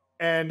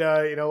 And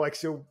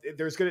so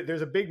there's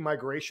a big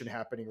migration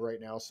happening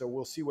right now. So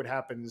we'll see what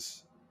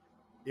happens,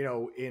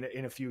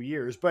 in a few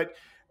years. But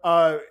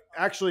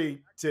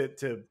actually,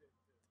 to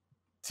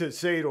to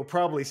say it'll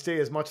probably stay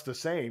as much the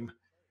same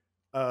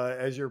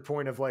as your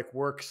point of like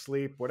work,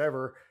 sleep,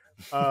 whatever.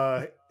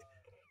 The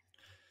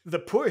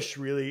push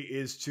really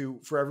is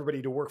for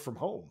everybody to work from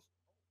home.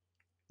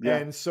 Yeah.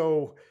 And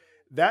so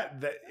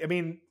that I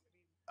mean,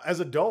 as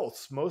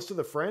adults, most of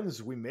the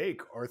friends we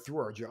make are through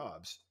our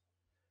jobs.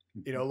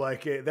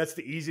 Like that's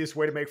the easiest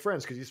way to make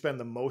friends because you spend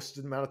the most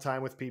amount of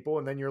time with people,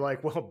 and then you're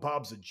like, well,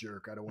 Bob's a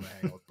jerk. I don't want to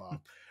hang out with Bob.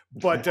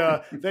 But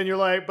then you're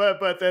like,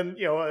 but then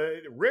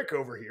Rick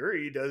over here,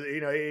 he does,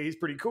 he's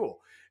pretty cool,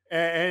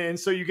 and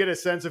so you get a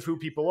sense of who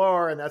people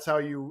are, and that's how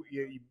you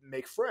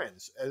make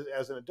friends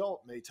as an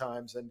adult many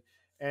times,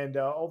 and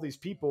all these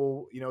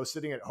people,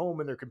 sitting at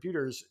home in their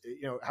computers,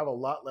 have a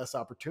lot less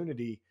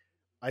opportunity,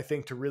 I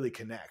think, to really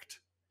connect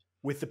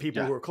with the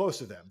people who are close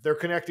to them. They're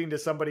connecting to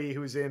somebody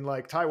who's in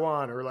like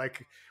Taiwan or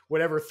like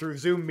whatever through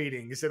Zoom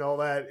meetings and all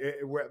that.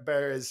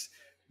 Whereas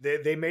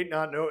they may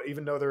not know,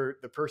 even though they're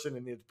the person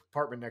in the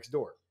apartment next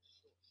door,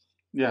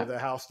 or the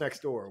house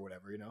next door or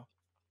whatever,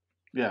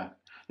 Yeah.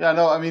 Yeah.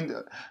 No, I mean,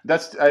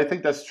 I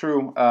think that's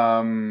true.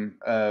 For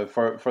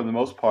the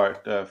most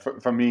part,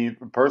 for me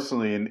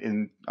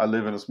personally, I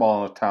live in a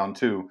small enough town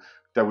too,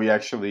 that we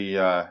actually,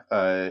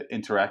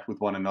 interact with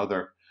one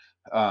another.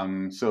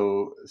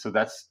 So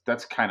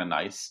that's kind of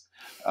nice.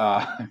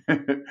 Uh,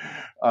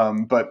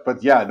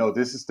 but yeah, no,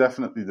 this is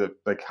definitely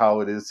like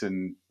how it is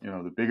in,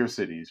 the bigger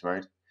cities,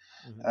 right?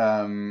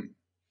 Mm-hmm.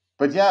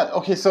 But yeah,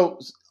 okay. So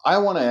I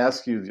want to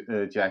ask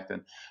you, Jack,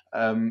 then,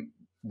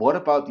 what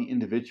about the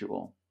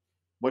individual?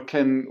 What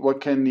can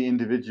the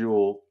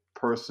individual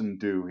person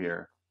do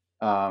here,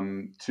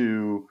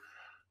 to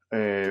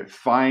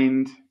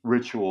find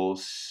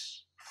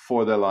rituals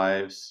for their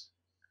lives,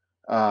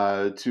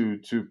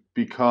 to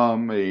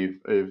become a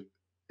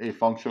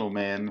functional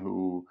man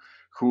who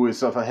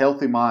is of a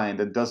healthy mind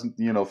and doesn't,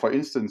 for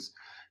instance,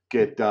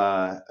 get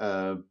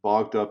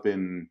bogged up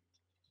in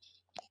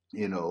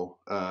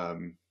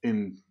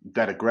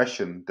that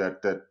aggression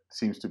that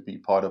seems to be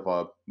part of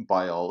our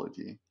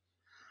biology.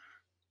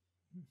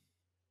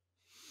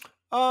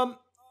 Um,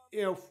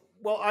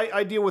 well,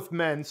 I deal with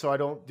men, so I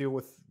don't deal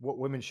with what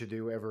women should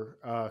do ever,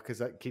 because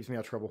that keeps me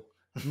out of trouble,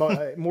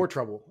 more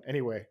trouble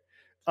anyway.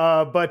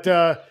 But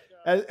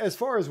as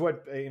far as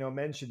what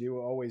men should do,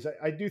 always,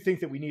 I do think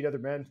that we need other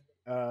men,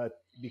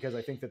 because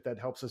I think that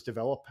helps us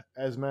develop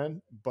as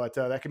men. But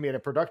that can be in a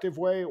productive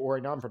way or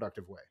a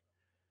non-productive way.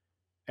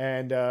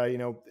 And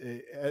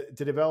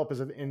to develop as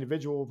an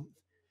individual,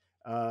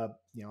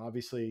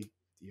 obviously,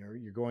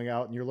 you're going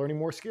out and you're learning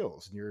more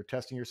skills and you're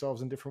testing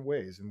yourselves in different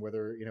ways, and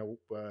whether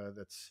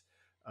that's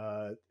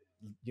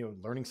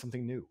learning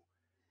something new.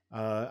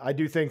 I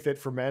do think that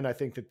for men, I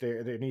think that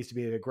there needs to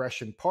be an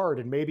aggression part,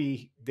 and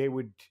maybe they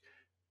would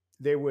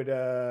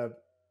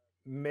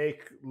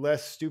make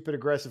less stupid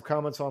aggressive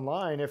comments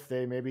online if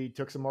they maybe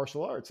took some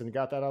martial arts and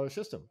got that out of their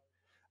system.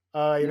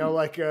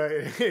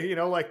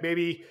 Like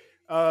maybe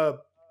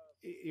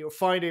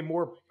find a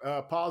more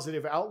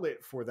positive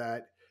outlet for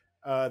that,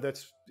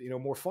 that's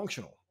more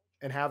functional,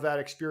 and have that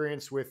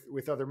experience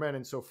with other men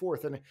and so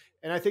forth. And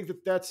I think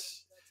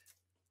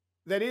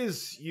that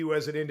is you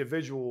as an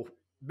individual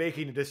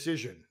making a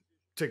decision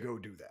to go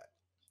do that.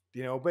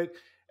 But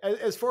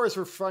as far as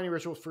for finding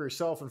rituals for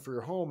yourself and for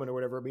your home and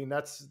whatever, I mean,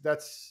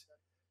 that's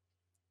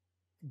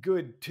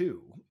good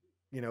too.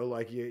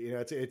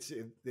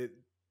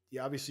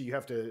 Obviously you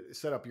have to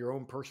set up your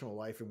own personal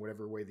life in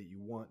whatever way that you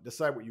want,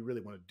 decide what you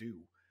really want to do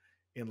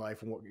in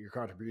life and what your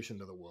contribution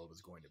to the world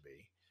is going to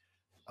be.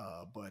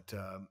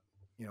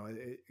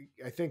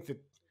 I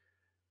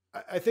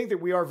think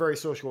that we are very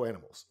social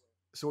animals,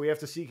 so we have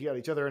to seek out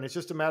each other, and it's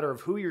just a matter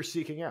of who you're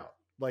seeking out.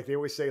 Like they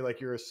always say, like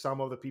you're a sum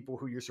of the people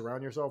who you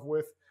surround yourself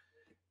with.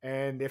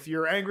 And if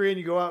you're angry and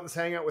you go out and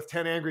hang out with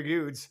 10 angry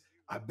dudes,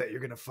 I bet you're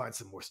going to find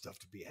some more stuff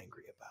to be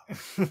angry about.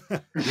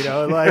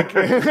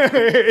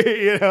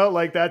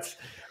 Like that's,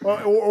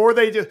 or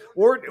they just,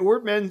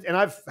 or men, and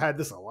I've had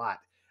this a lot.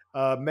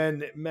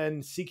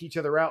 Men seek each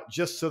other out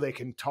just so they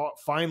can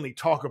finally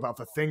talk about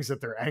the things that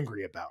they're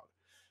angry about.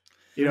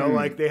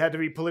 Like they had to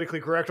be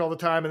politically correct all the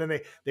time, and then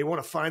they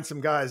want to find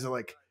some guys that are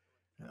like,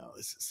 oh,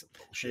 this is some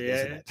bullshit,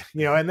 isn't it?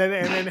 And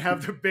then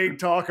have the big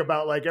talk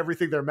about like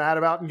everything they're mad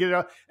about and get it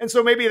out. And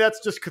so maybe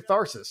that's just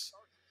catharsis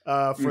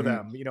for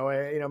them.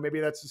 Maybe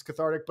that's just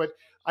cathartic, but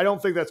I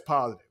don't think that's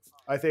positive.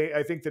 I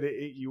think that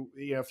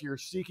if you're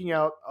seeking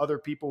out other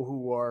people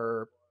who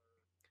are,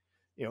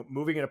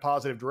 moving in a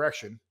positive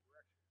direction,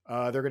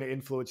 they're going to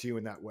influence you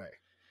in that way.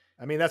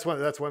 I mean, that's one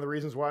of the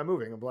reasons why I'm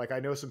moving. I'm like, I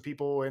know some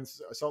people in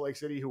Salt Lake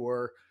City who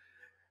are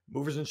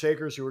movers and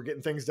shakers, who are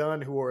getting things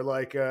done, who are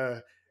like,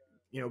 going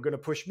to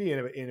push me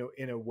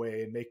in a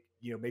way and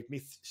make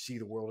me see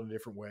the world in a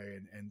different way,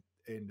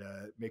 and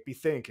make me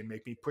think and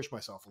make me push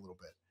myself a little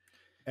bit.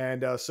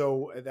 And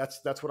so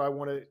that's what I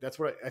want to. That's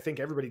what I think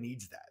everybody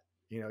needs. That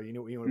you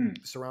want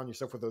to surround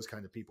yourself with those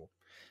kind of people.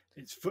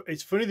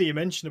 It's funny that you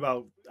mentioned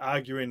about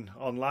arguing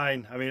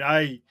online. I mean,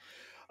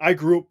 I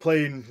grew up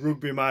playing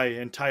rugby my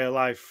entire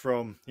life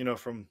from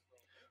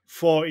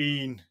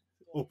 14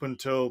 up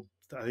until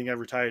I think I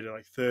retired at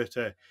like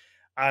 30.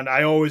 and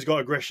I always got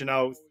aggression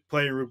out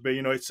playing rugby.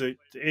 It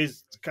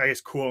is, I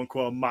guess, quote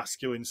unquote, a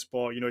masculine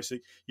sport.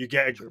 Sure. You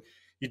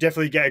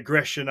definitely get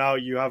aggression out.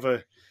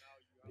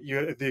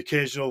 The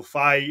occasional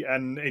fight,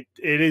 and it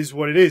is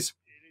what it is.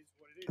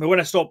 But when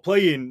I stopped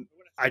playing,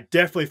 I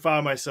definitely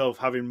found myself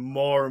having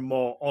more and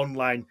more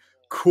online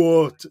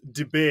quote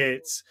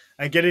debates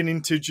and getting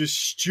into just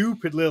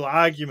stupid little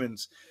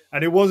arguments.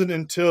 And it wasn't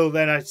until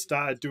then I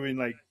started doing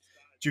like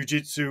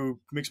jujitsu,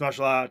 mixed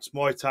martial arts,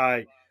 Muay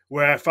Thai,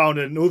 where I found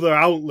another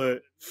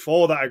outlet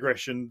for that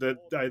aggression that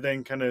I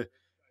then kind of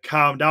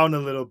calmed down a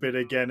little bit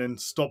again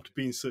and stopped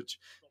being such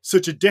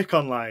a dick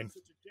online.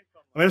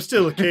 I mean, I'm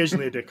still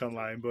occasionally a dick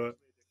online, but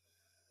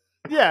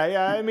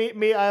Yeah. I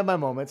mean, I have my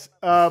moments,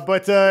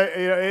 but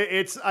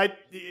it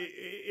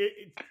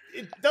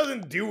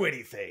doesn't do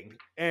anything,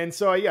 and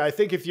so yeah, I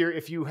think if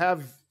you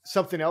have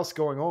something else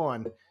going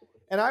on,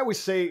 and I always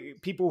say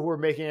people who are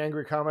making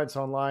angry comments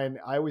online,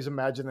 I always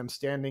imagine them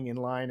standing in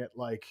line at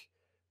like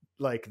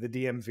the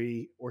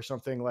DMV or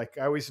something. Like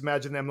I always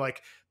imagine them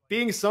like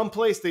being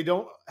someplace they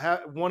don't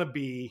want to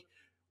be,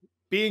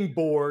 being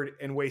bored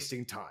and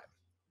wasting time.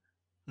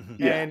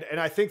 Yeah. And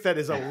I think that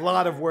is a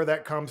lot of where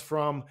that comes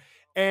from.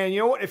 And you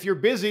know what? If you're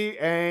busy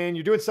and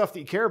you're doing stuff that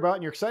you care about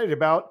and you're excited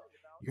about,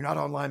 you're not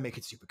online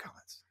making stupid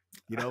comments.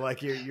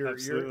 Like you're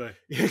absolutely.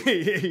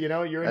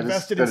 you're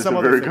invested That in is some a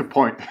other very thing. good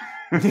point.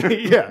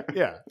 Yeah.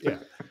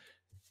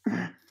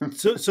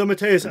 So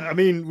Mathias, I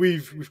mean,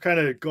 we've kind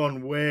of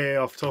gone way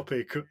off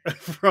topic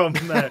from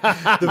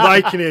the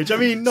Viking Age. I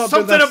mean, not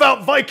something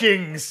about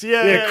Vikings.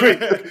 Yeah,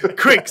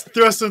 quick,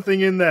 throw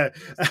something in there.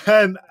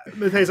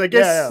 Mathias, I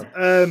guess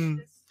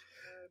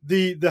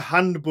the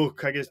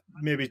handbook, I guess,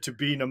 maybe to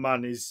being a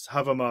man is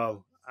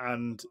Havamal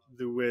and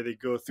the way they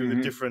go through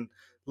the different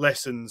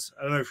lessons.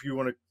 I don't know if you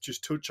want to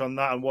just touch on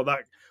that and what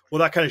that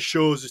kind of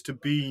shows us to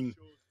being,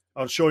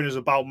 on showing us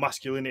about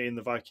masculinity in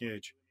the Viking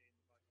Age.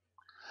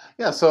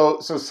 Yeah, so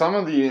some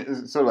of the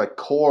sort of like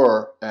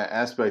core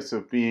aspects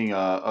of being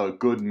a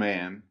good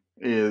man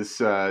is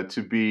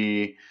to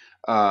be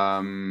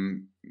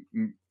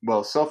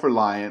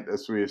self-reliant,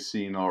 as we have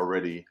seen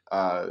already.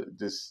 I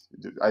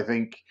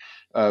think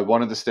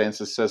one of the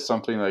stanzas says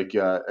something like,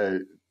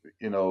 the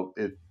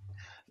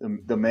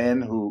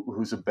man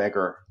who's a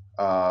beggar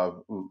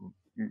who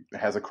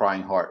has a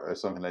crying heart, or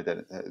something like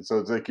that. So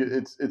it's like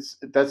it's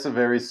that's a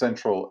very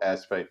central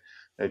aspect,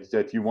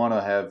 that you want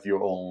to have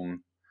your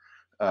own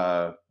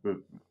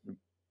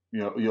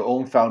your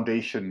own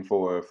foundation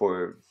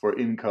for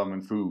income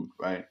and food,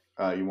 right?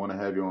 You want to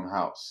have your own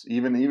house,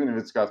 even if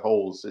it's got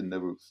holes in the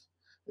roof,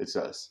 it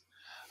says.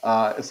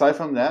 Aside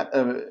from that,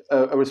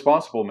 a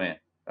responsible man,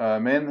 a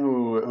man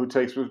who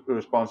takes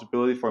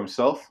responsibility for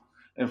himself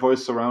and for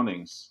his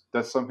surroundings.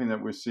 That's something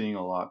that we're seeing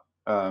a lot.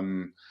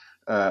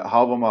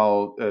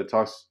 Halvamal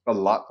talks a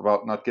lot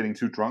about not getting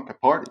too drunk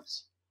at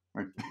parties.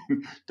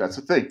 That's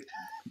a thing.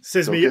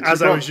 Says Don't me get too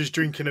as I drunk. was just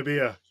drinking a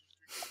beer.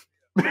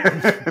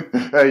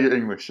 You're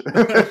English.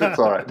 It's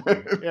all right.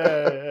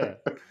 Yeah.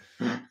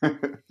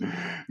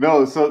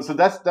 No, so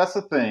that's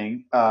a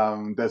thing.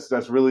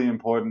 That's really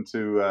important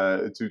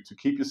to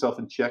keep yourself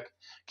in check.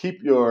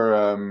 Keep your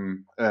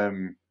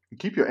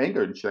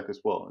anger in check as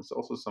well. It's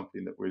also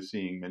something that we're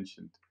seeing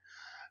mentioned.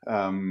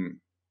 I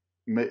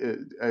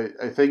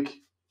think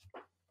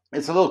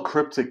it's a little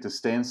cryptic, the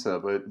stanza,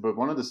 but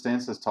one of the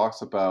stanzas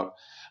talks about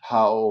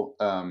how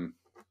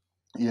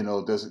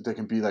there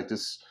can be like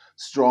this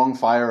strong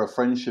fire of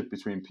friendship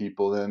between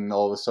people, then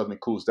all of a sudden it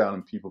cools down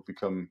and people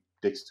become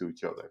dicks to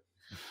each other.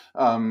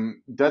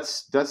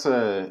 That's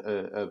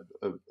a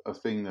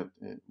thing that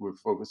we're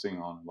focusing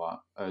on a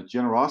lot.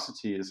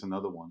 Generosity is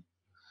another one.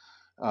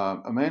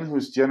 A man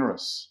who's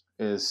generous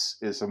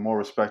is a more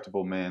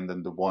respectable man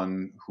than the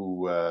one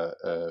who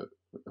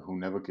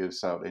never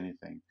gives out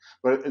anything.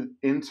 But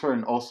in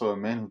turn, also a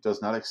man who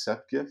does not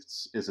accept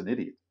gifts is an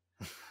idiot.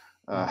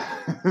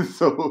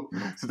 So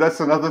that's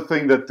another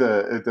thing that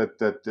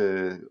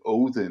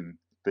Odin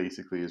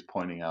basically is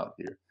pointing out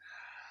here.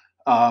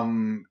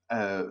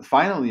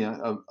 Finally,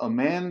 a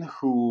man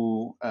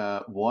who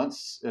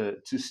wants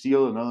to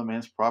steal another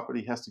man's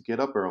property has to get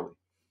up early.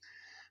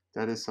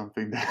 That is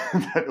something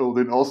that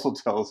Odin also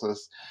tells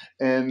us,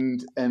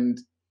 and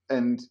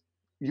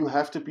you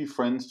have to be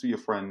friends to your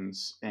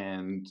friends,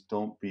 and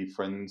don't be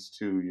friends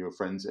to your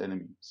friends'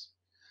 enemies.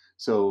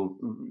 So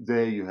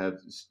there you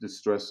have the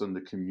stress on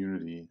the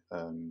community,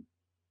 and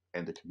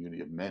the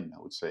community of men,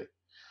 I would say.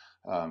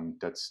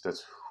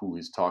 That's who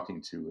he's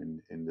talking to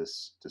in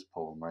this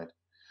poem, right?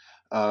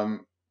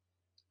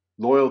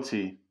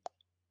 Loyalty,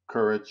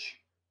 courage,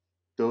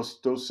 those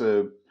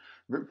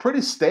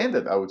pretty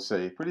standard, I would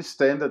say, pretty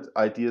standard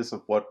ideas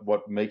of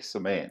what makes a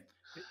man.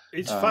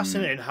 It's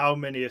fascinating how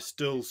many are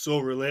still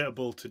so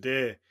relatable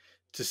today,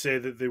 to say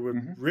that they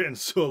were written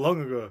so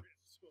long ago.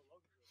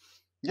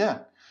 Yeah.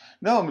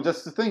 No, I mean,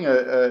 that's the thing.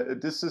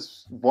 This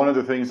is one of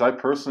the things I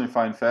personally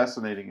find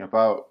fascinating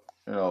about,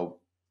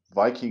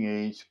 Viking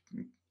Age,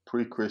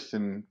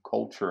 pre-Christian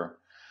culture.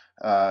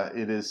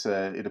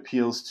 it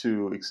appeals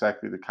to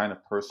exactly the kind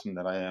of person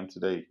that I am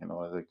today.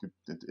 Like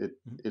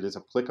it is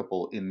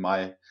applicable in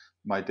my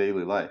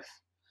daily life.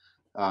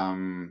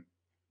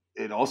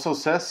 It also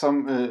says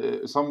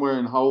somewhere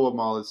in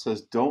Hauermal, it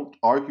says, "Don't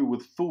argue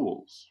with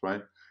fools."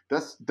 Right?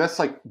 That's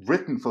like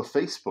written for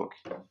Facebook.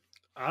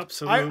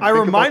 Absolutely. I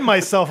remind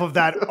myself of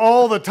that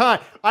all the time.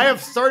 I had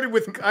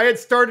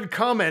started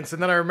comments,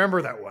 and then I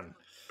remember that one.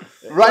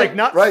 Right,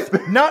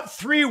 like not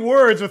 3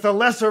 words with a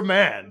lesser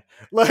man.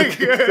 Like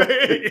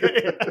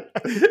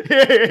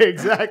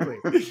exactly.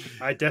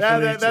 I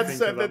definitely need to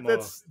think of that more.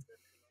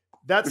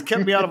 That's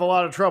kept me out of a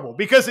lot of trouble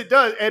because it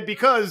does, and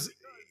because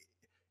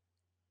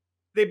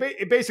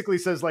it basically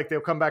says like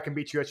they'll come back and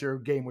beat you at your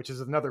game, which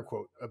is another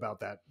quote about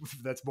that.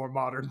 That's more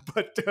modern,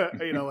 but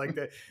like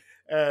the.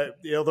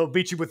 They'll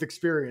beat you with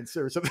experience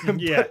or something.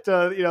 Yeah.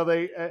 But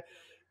they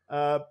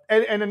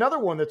and another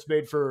one that's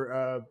made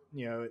for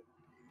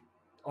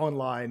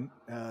online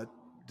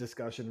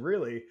discussion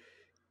really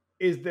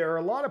is there are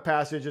a lot of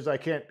passages. I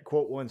can't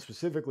quote one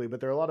specifically, but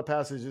there are a lot of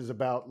passages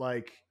about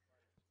like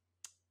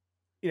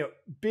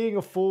being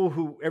a fool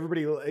who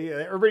everybody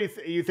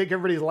you think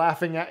everybody's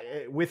laughing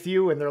at with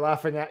you and they're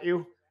laughing at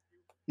you.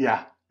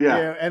 Yeah.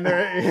 And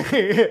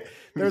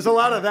there's a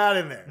lot of that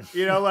in there.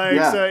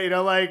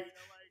 So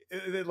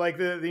like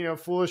the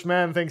foolish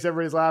man thinks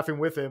everybody's laughing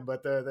with him,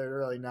 but they're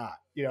really not.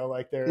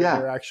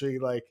 They're actually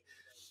like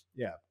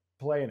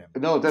playing him.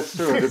 No, that's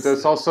true.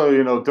 There's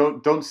also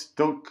don't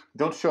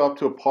show up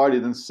to a party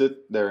then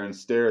sit there and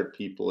stare at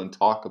people and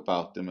talk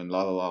about them and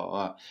la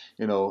la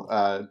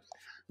la.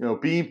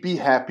 Be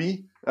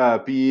happy,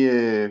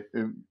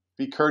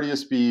 be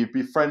courteous,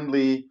 be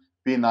friendly,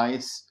 be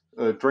nice,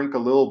 drink a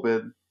little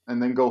bit,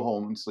 and then go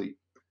home and sleep.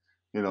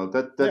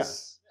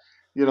 That's.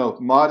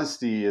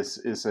 Modesty is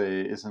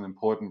an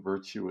important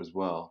virtue as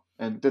well,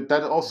 and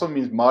that also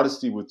means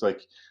modesty with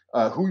like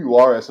who you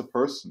are as a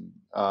person.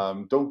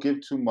 Don't give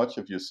too much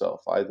of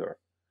yourself either,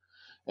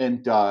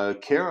 and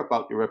care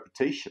about your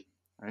reputation.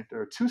 Right?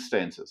 There are 2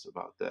 stanzas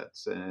about that.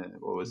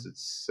 What was it,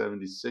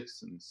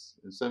 76 and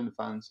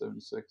 75 and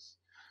 76,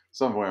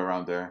 somewhere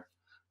around there.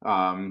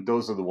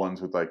 Those are the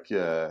ones with like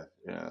that.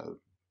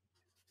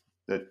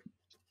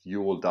 You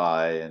will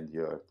die, and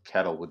your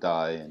cattle will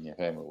die, and your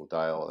hammer will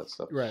die. All that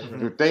stuff.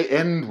 Right. They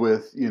end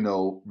with,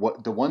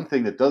 what the one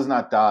thing that does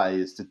not die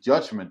is the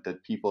judgment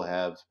that people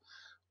have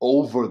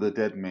over the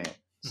dead man.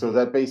 So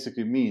that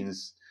basically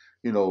means,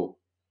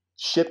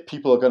 shit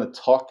people are going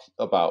to talk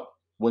about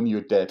when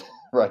you're dead,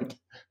 right?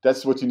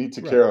 That's what you need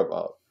to care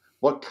about.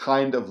 What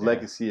kind of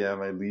legacy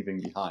am I leaving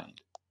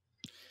behind?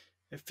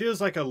 It feels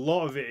like a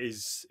lot of it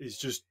is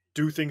just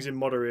do things in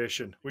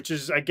moderation, which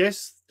is, I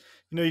guess,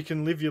 you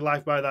can live your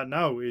life by that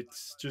now.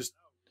 It's just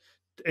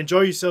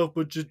enjoy yourself,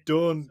 but just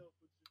don't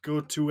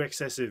go too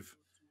excessive.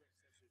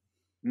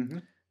 Mm-hmm.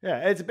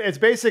 Yeah, it's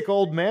basic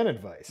old man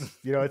advice.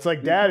 It's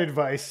like dad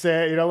advice.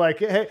 Like,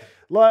 hey,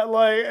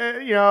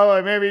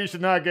 like maybe you should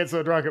not get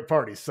so drunk at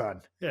parties,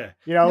 son. Yeah.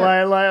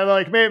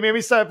 Like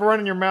maybe stop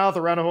running your mouth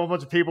around a whole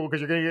bunch of people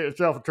because you're gonna get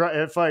yourself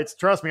in fights.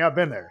 Trust me, I've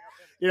been there.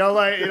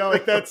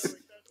 Like that's.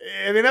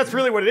 I mean, that's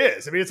really what it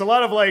is. I mean, it's a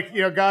lot of like,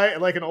 guy,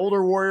 like an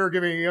older warrior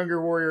giving a younger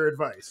warrior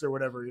advice or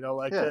whatever,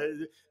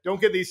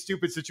 don't get these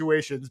stupid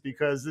situations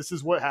because this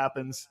is what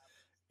happens.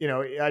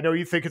 I know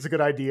you think it's a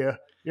good idea.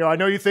 I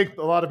know you think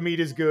a lot of meat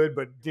is good,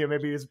 but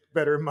maybe it's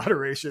better in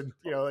moderation.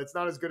 It's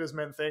not as good as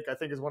men think, I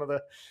think is one of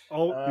the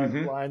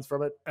lines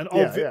from it. And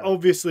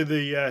obviously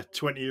the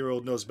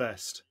 20-year-old knows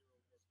best.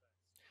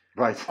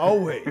 Right.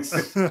 Always.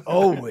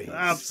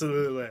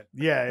 Absolutely.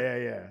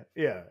 Yeah.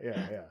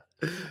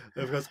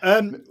 Of course.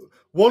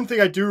 One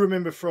thing I do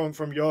remember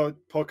from your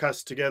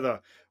podcast together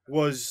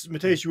was,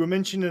 Mathias, you were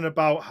mentioning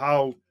about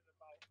how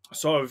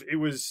sort of it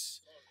was,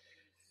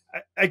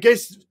 I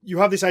guess you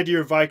have this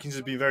idea of Vikings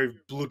as being very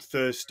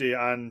bloodthirsty,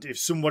 and if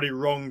somebody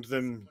wronged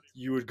them,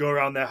 you would go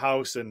around their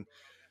house and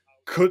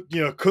cut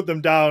them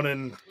down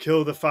and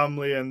kill the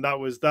family, and that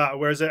was that.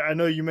 Whereas I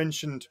know you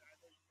mentioned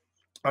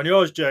on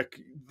yours, Jack,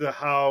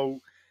 how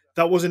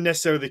that wasn't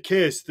necessarily the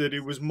case, that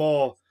it was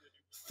more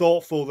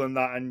thoughtful than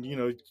that, and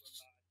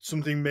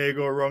something may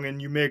go wrong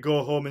and you may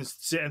go home and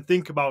sit and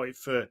think about it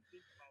for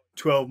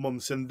 12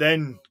 months and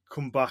then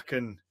come back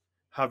and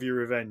have your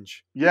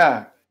revenge.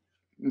 Yeah,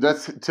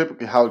 that's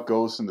typically how it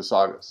goes in the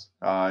sagas.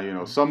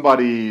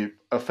 Somebody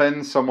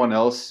offends someone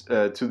else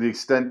to the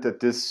extent that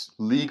this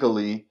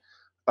legally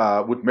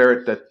would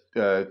merit that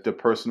the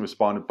person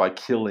responded by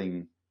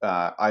killing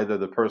either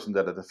the person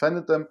that had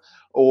offended them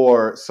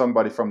or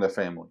somebody from their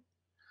family.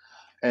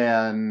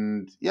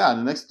 And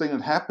the next thing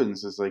that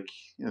happens is like,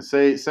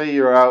 say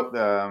you're out,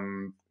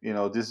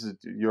 this is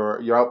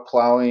you're out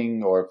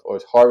plowing or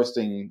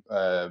harvesting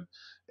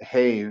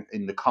hay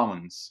in the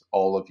commons,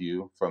 all of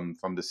you from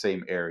the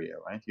same area,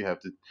 right?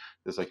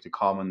 There's like the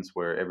commons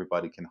where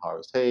everybody can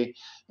harvest hay,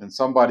 and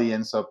somebody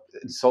ends up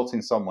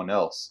insulting someone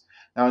else.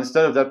 Now,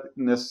 instead of that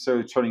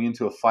necessarily turning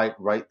into a fight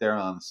right there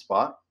on the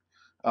spot,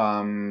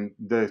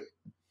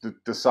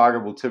 the saga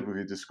will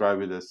typically describe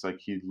it as like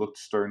he looked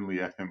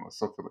sternly at him or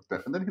something like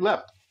that, and then he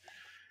left.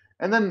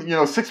 And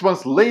then 6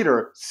 months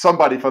later,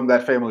 somebody from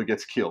that family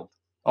gets killed.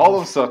 All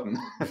of a sudden.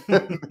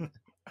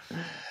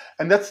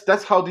 And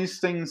that's how these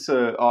things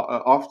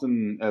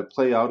often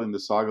play out in the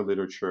saga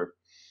literature.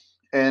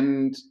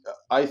 And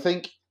I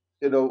think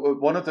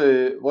one of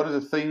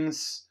the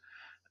things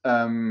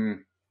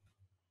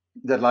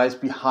that lies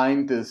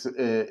behind this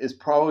is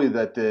probably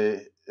that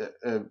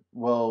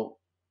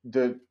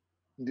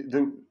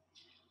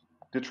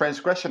the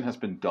transgression has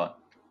been done.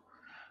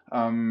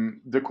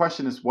 The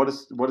question is what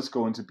is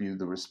going to be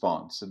the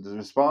response? And the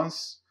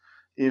response,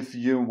 if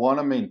you want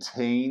to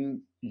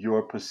maintain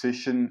your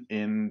position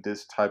in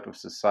this type of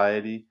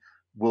society,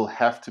 will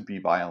have to be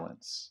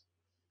violence.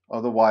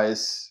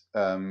 Otherwise,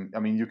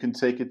 you can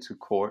take it to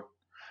court,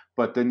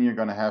 but then you're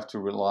going to have to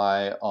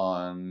rely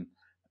on,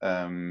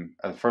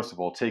 first of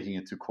all, taking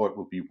it to court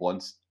will be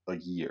once a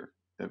year,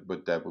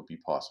 but that would be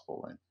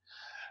possible, right?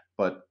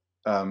 But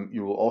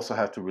you will also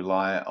have to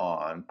rely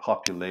on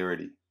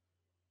popularity,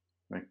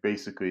 like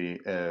basically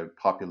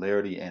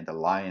popularity and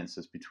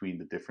alliances between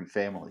the different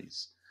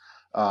families.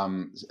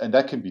 And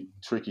that can be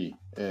tricky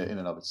in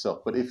and of itself.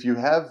 But if you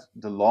have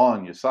the law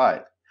on your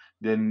side,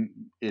 then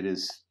it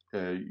is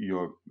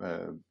your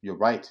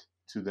right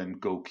to then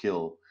go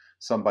kill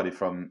somebody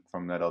from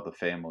that other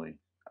family,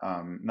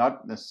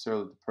 not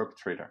necessarily the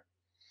perpetrator.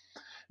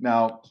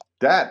 Now,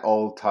 that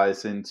all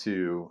ties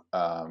into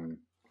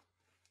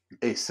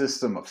a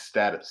system of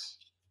status.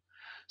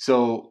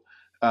 So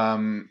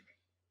an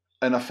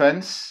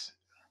offense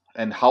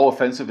and how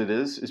offensive it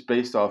is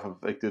based off of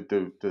like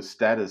the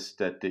status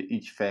that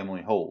each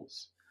family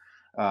holds.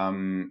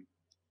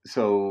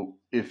 So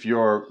if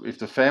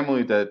the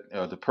family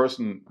that the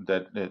person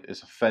that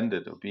is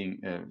offended or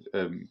being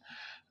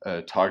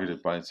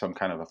targeted by some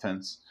kind of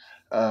offense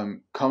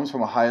comes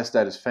from a higher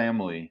status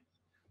family,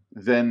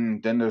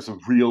 then there's a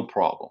real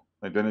problem.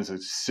 Like, then it's a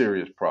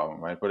serious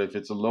problem, right? But if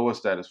it's a lower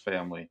status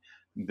family,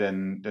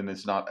 then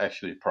it's not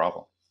actually a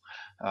problem.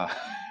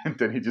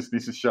 Then he just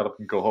needs to shut up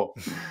and go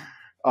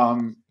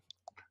home.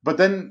 But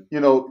then,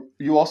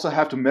 you also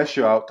have to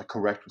measure out the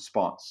correct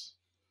response,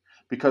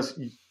 because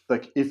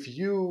like if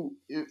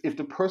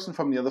the person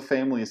from the other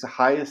family is the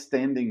highest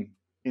standing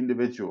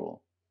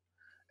individual,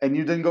 and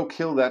you then go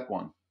kill that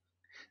one,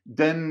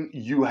 then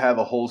you have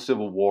a whole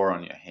civil war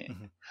on your hand.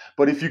 Mm-hmm.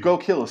 But if you go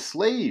kill a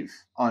slave,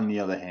 on the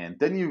other hand,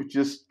 then you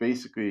just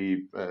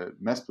basically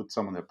messed with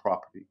some of their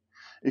property.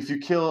 If you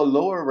kill a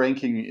lower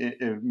ranking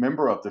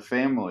member of the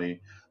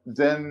family,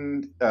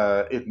 then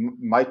it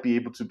might be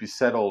able to be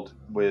settled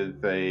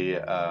with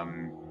a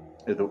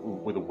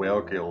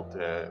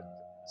wergild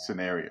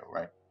scenario,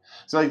 right?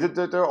 So like,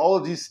 there are all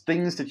of these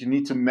things that you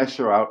need to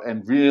measure out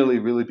and really,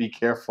 really be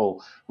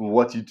careful with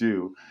what you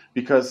do,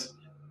 because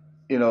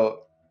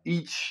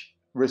each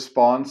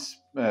response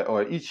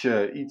or each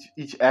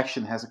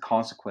action has a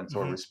consequence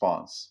or a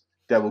response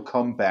that will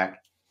come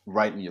back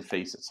right in your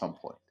face at some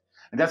point.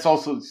 And that's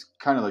also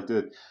kind of like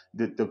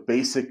the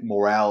basic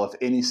morale of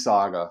any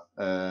saga,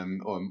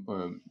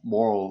 or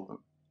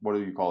moral. What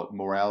do you call it?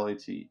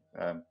 Morality.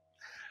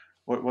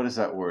 What is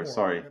that word? Moral.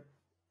 Sorry.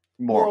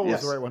 Moral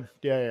is the right one.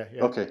 Yeah.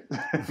 Okay.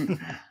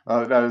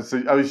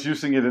 I was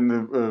using it in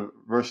the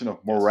version of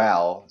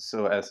morale,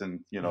 so as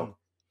in the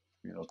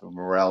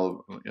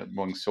morale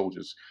among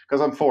soldiers,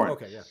 because I'm foreign.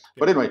 Okay, yeah.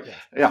 But anyway,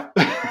 yeah.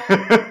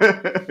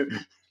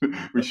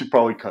 We should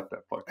probably cut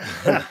that part.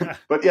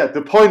 But yeah,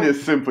 the point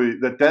is simply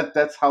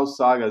that's how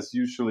sagas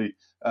usually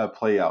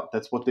play out.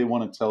 That's what they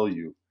want to tell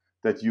you,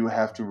 that you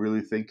have to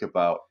really think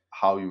about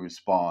how you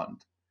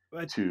respond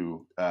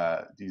to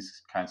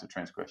these kinds of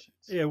transgressions.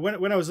 Yeah,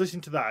 when I was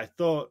listening to that,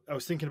 I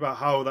was thinking about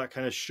how that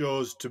kind of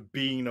shows to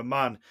being a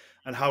man,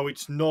 and how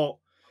it's not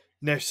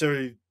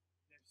necessarily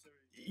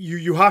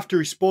you have to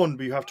respond,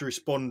 but you have to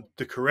respond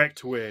the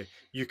correct way.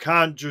 You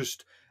can't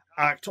just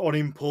act on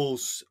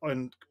impulse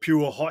and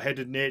pure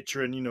hot-headed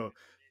nature and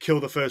kill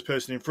the first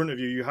person in front of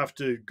you. You have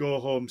to go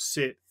home,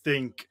 sit,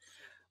 think,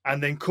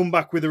 and then come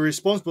back with a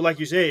response. But like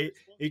you say,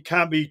 it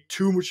can't be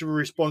too much of a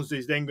response that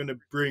is then going to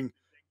bring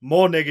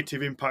more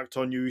negative impact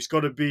on you. It's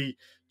got to be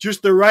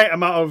just the right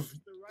amount of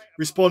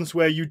response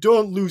where you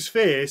don't lose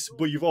face,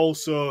 but you've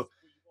also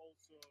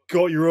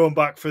got your own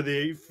back for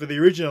the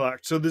original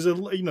act. So there's a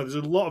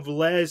lot of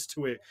layers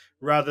to it,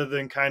 rather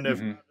than kind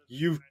of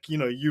you've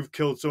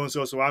killed so and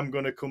so I'm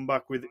going to come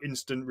back with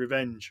instant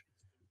revenge.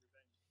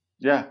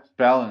 Yeah,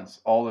 balance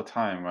all the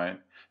time, right?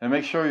 And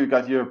make sure you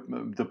got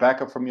the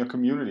backup from your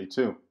community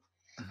too.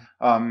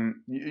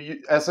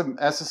 You, as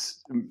a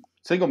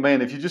single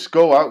man, if you just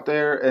go out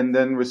there and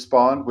then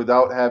respond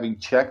without having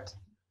checked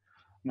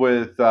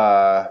with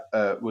the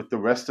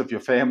rest of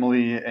your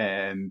family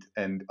and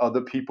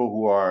other people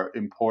who are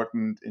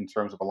important in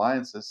terms of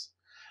alliances,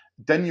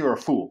 then you're a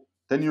fool.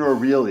 Then you're a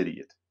real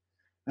idiot.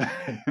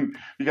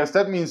 Because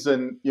that means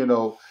then,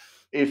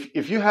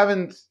 if you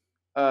haven't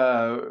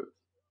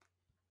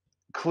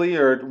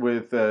cleared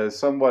with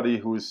somebody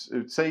who's,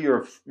 say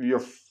your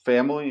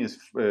family is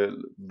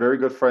very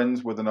good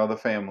friends with another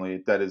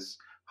family that is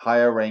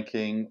higher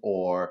ranking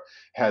or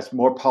has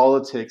more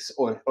politics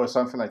or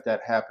something like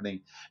that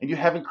happening, and you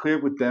haven't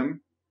cleared with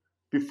them,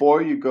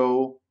 before you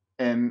go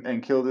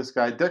and kill this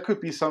guy, there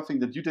could be something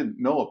that you didn't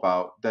know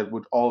about that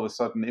would all of a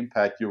sudden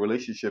impact your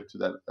relationship to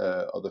that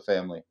other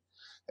family,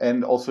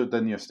 and also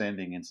then your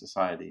standing in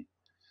society.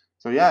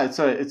 So yeah, it's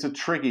a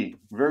tricky,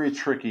 very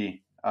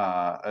tricky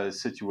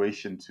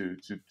situation to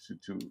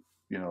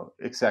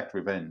exact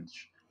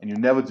revenge, and you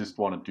never just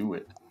want to do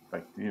it.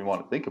 Like, you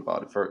want to think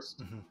about it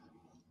 1st. Mm-hmm.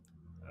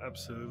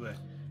 Absolutely.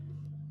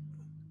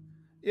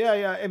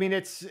 Yeah. I mean,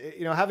 it's,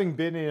 having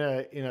been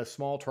in a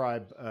small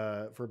tribe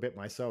for a bit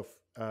myself,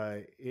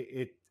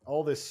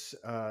 all this,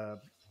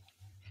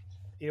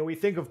 we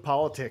think of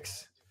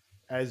politics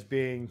as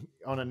being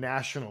on a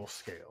national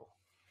scale,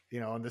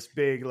 on this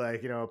big,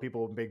 like,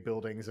 people in big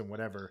buildings and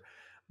whatever.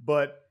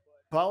 But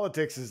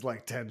politics is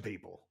like 10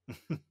 people.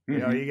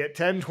 You get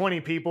 10, 20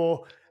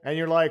 people, and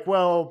you're like,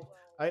 well,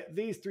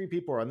 these 3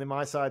 people are on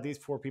my side, these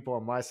 4 people are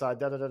on my side.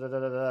 Da, da, da, da, da,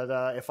 da,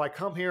 da. If I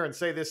come here and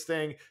say this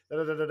thing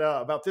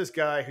about this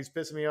guy who's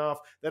pissing me off,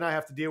 then I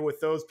have to deal with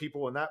those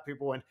people and that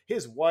people, and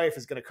his wife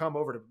is going to come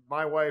over to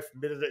my wife.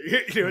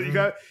 You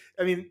got.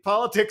 I mean,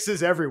 politics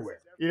is everywhere.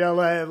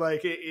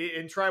 Like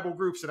in tribal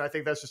groups, and I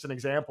think that's just an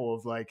example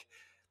of like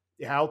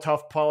how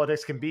tough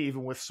politics can be,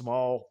 even with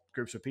small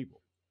groups of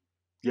people.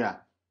 Yeah,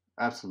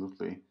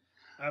 absolutely.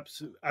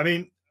 Absolutely. I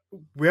mean,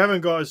 we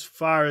haven't got as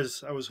far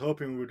as I was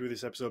hoping we would with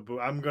this episode, but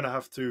I'm going to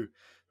have to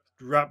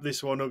wrap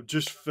this one up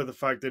just for the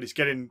fact that it's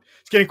getting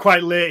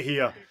quite late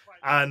here.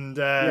 And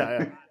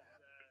I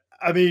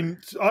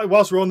mean,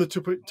 whilst we're on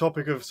the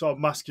topic of sort of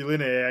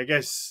masculinity, I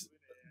guess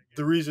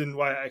the reason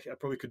why I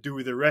probably could do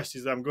with the rest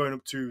is that I'm going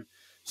up to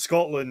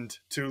Scotland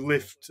to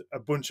lift a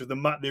bunch of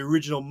the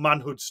original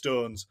manhood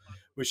stones,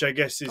 which I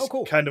guess is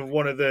kind of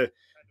one of the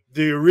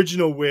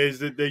original ways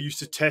that they used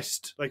to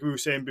test, like we were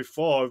saying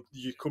before,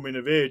 you come in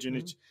of age, and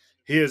it's,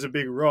 here's a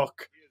big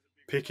rock,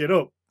 pick it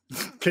up.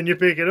 Can you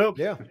pick it up?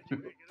 Yeah.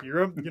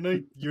 You're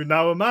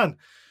now a man.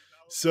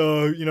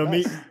 So,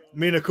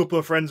 me and a couple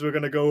of friends were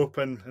going to go up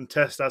and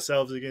test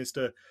ourselves against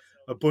a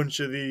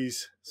bunch of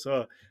these.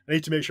 So I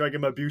need to make sure I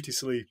get my beauty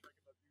sleep.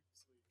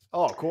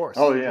 Oh, of course.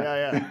 Oh,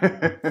 yeah.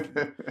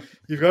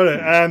 You've got it.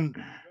 I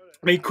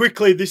mean,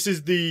 quickly, this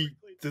is the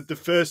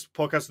first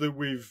podcast that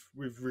we've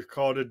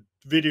recorded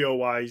video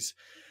wise,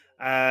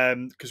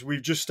 because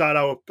we've just started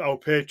our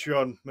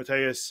Patreon,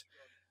 Mathias.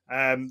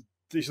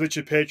 It's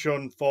literally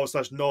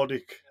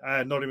Patreon/Nordic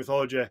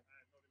mythology.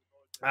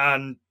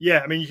 And yeah,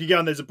 I mean, you can get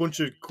on, there's a bunch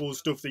of cool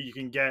stuff that you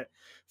can get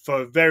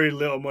for very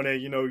little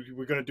money.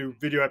 We're going to do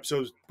video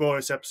episodes,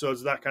 bonus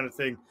episodes, that kind of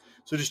thing.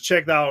 So just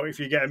check that out if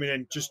you get them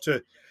in, just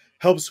to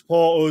help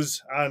support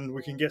us, and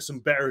we can get some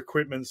better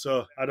equipment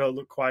so I don't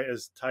look quite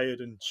as tired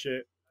and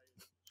shit.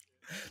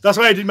 That's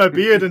why I did my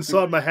beard and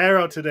sorted my hair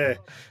out today.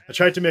 I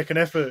tried to make an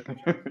effort.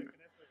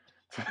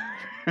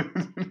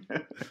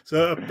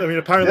 So, I mean,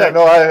 apparently... Yeah,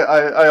 no,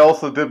 I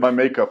also did my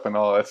makeup and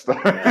all that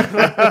stuff.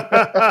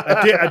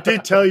 I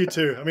did tell you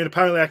to. I mean,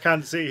 apparently I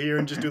can't sit here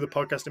and just do the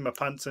podcast in my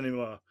pants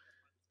anymore.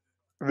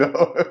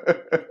 No.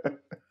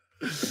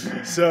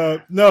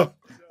 So, no.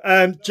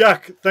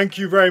 Jack, thank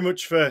you very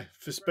much for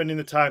spending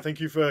the time.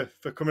 Thank you for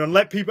coming on.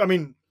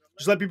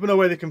 Just let people know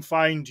where they can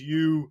find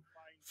you,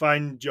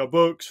 find your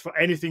books, for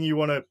anything you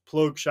want to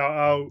plug, shout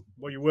out,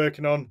 what you're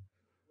working on.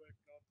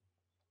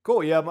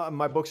 Cool. Yeah,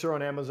 my books are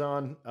on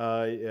Amazon.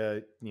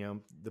 The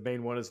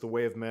main one is The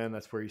Way of Men.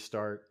 That's where you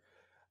start.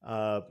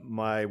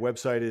 My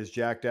website is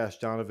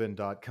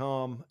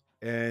jack-donovan.com,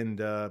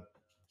 and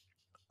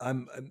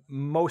I'm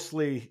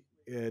mostly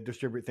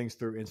distribute things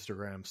through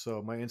Instagram.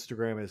 So my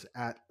Instagram is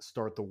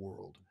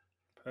 @starttheworld.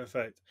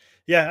 Perfect.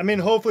 Yeah, I mean,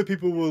 hopefully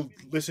people will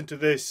listen to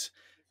this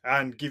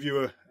and give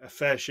you a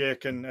fair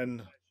shake,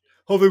 and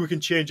hopefully we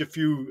can change a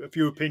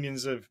few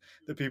opinions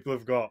that people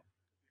have got.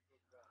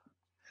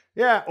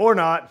 Yeah, or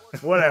not.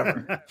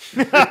 Whatever.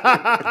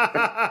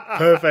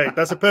 Perfect.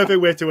 That's a perfect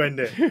way to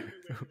end it.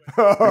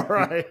 All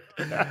right.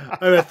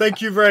 Anyway,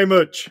 thank you very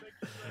much.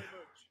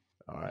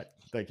 All right.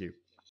 Thank you.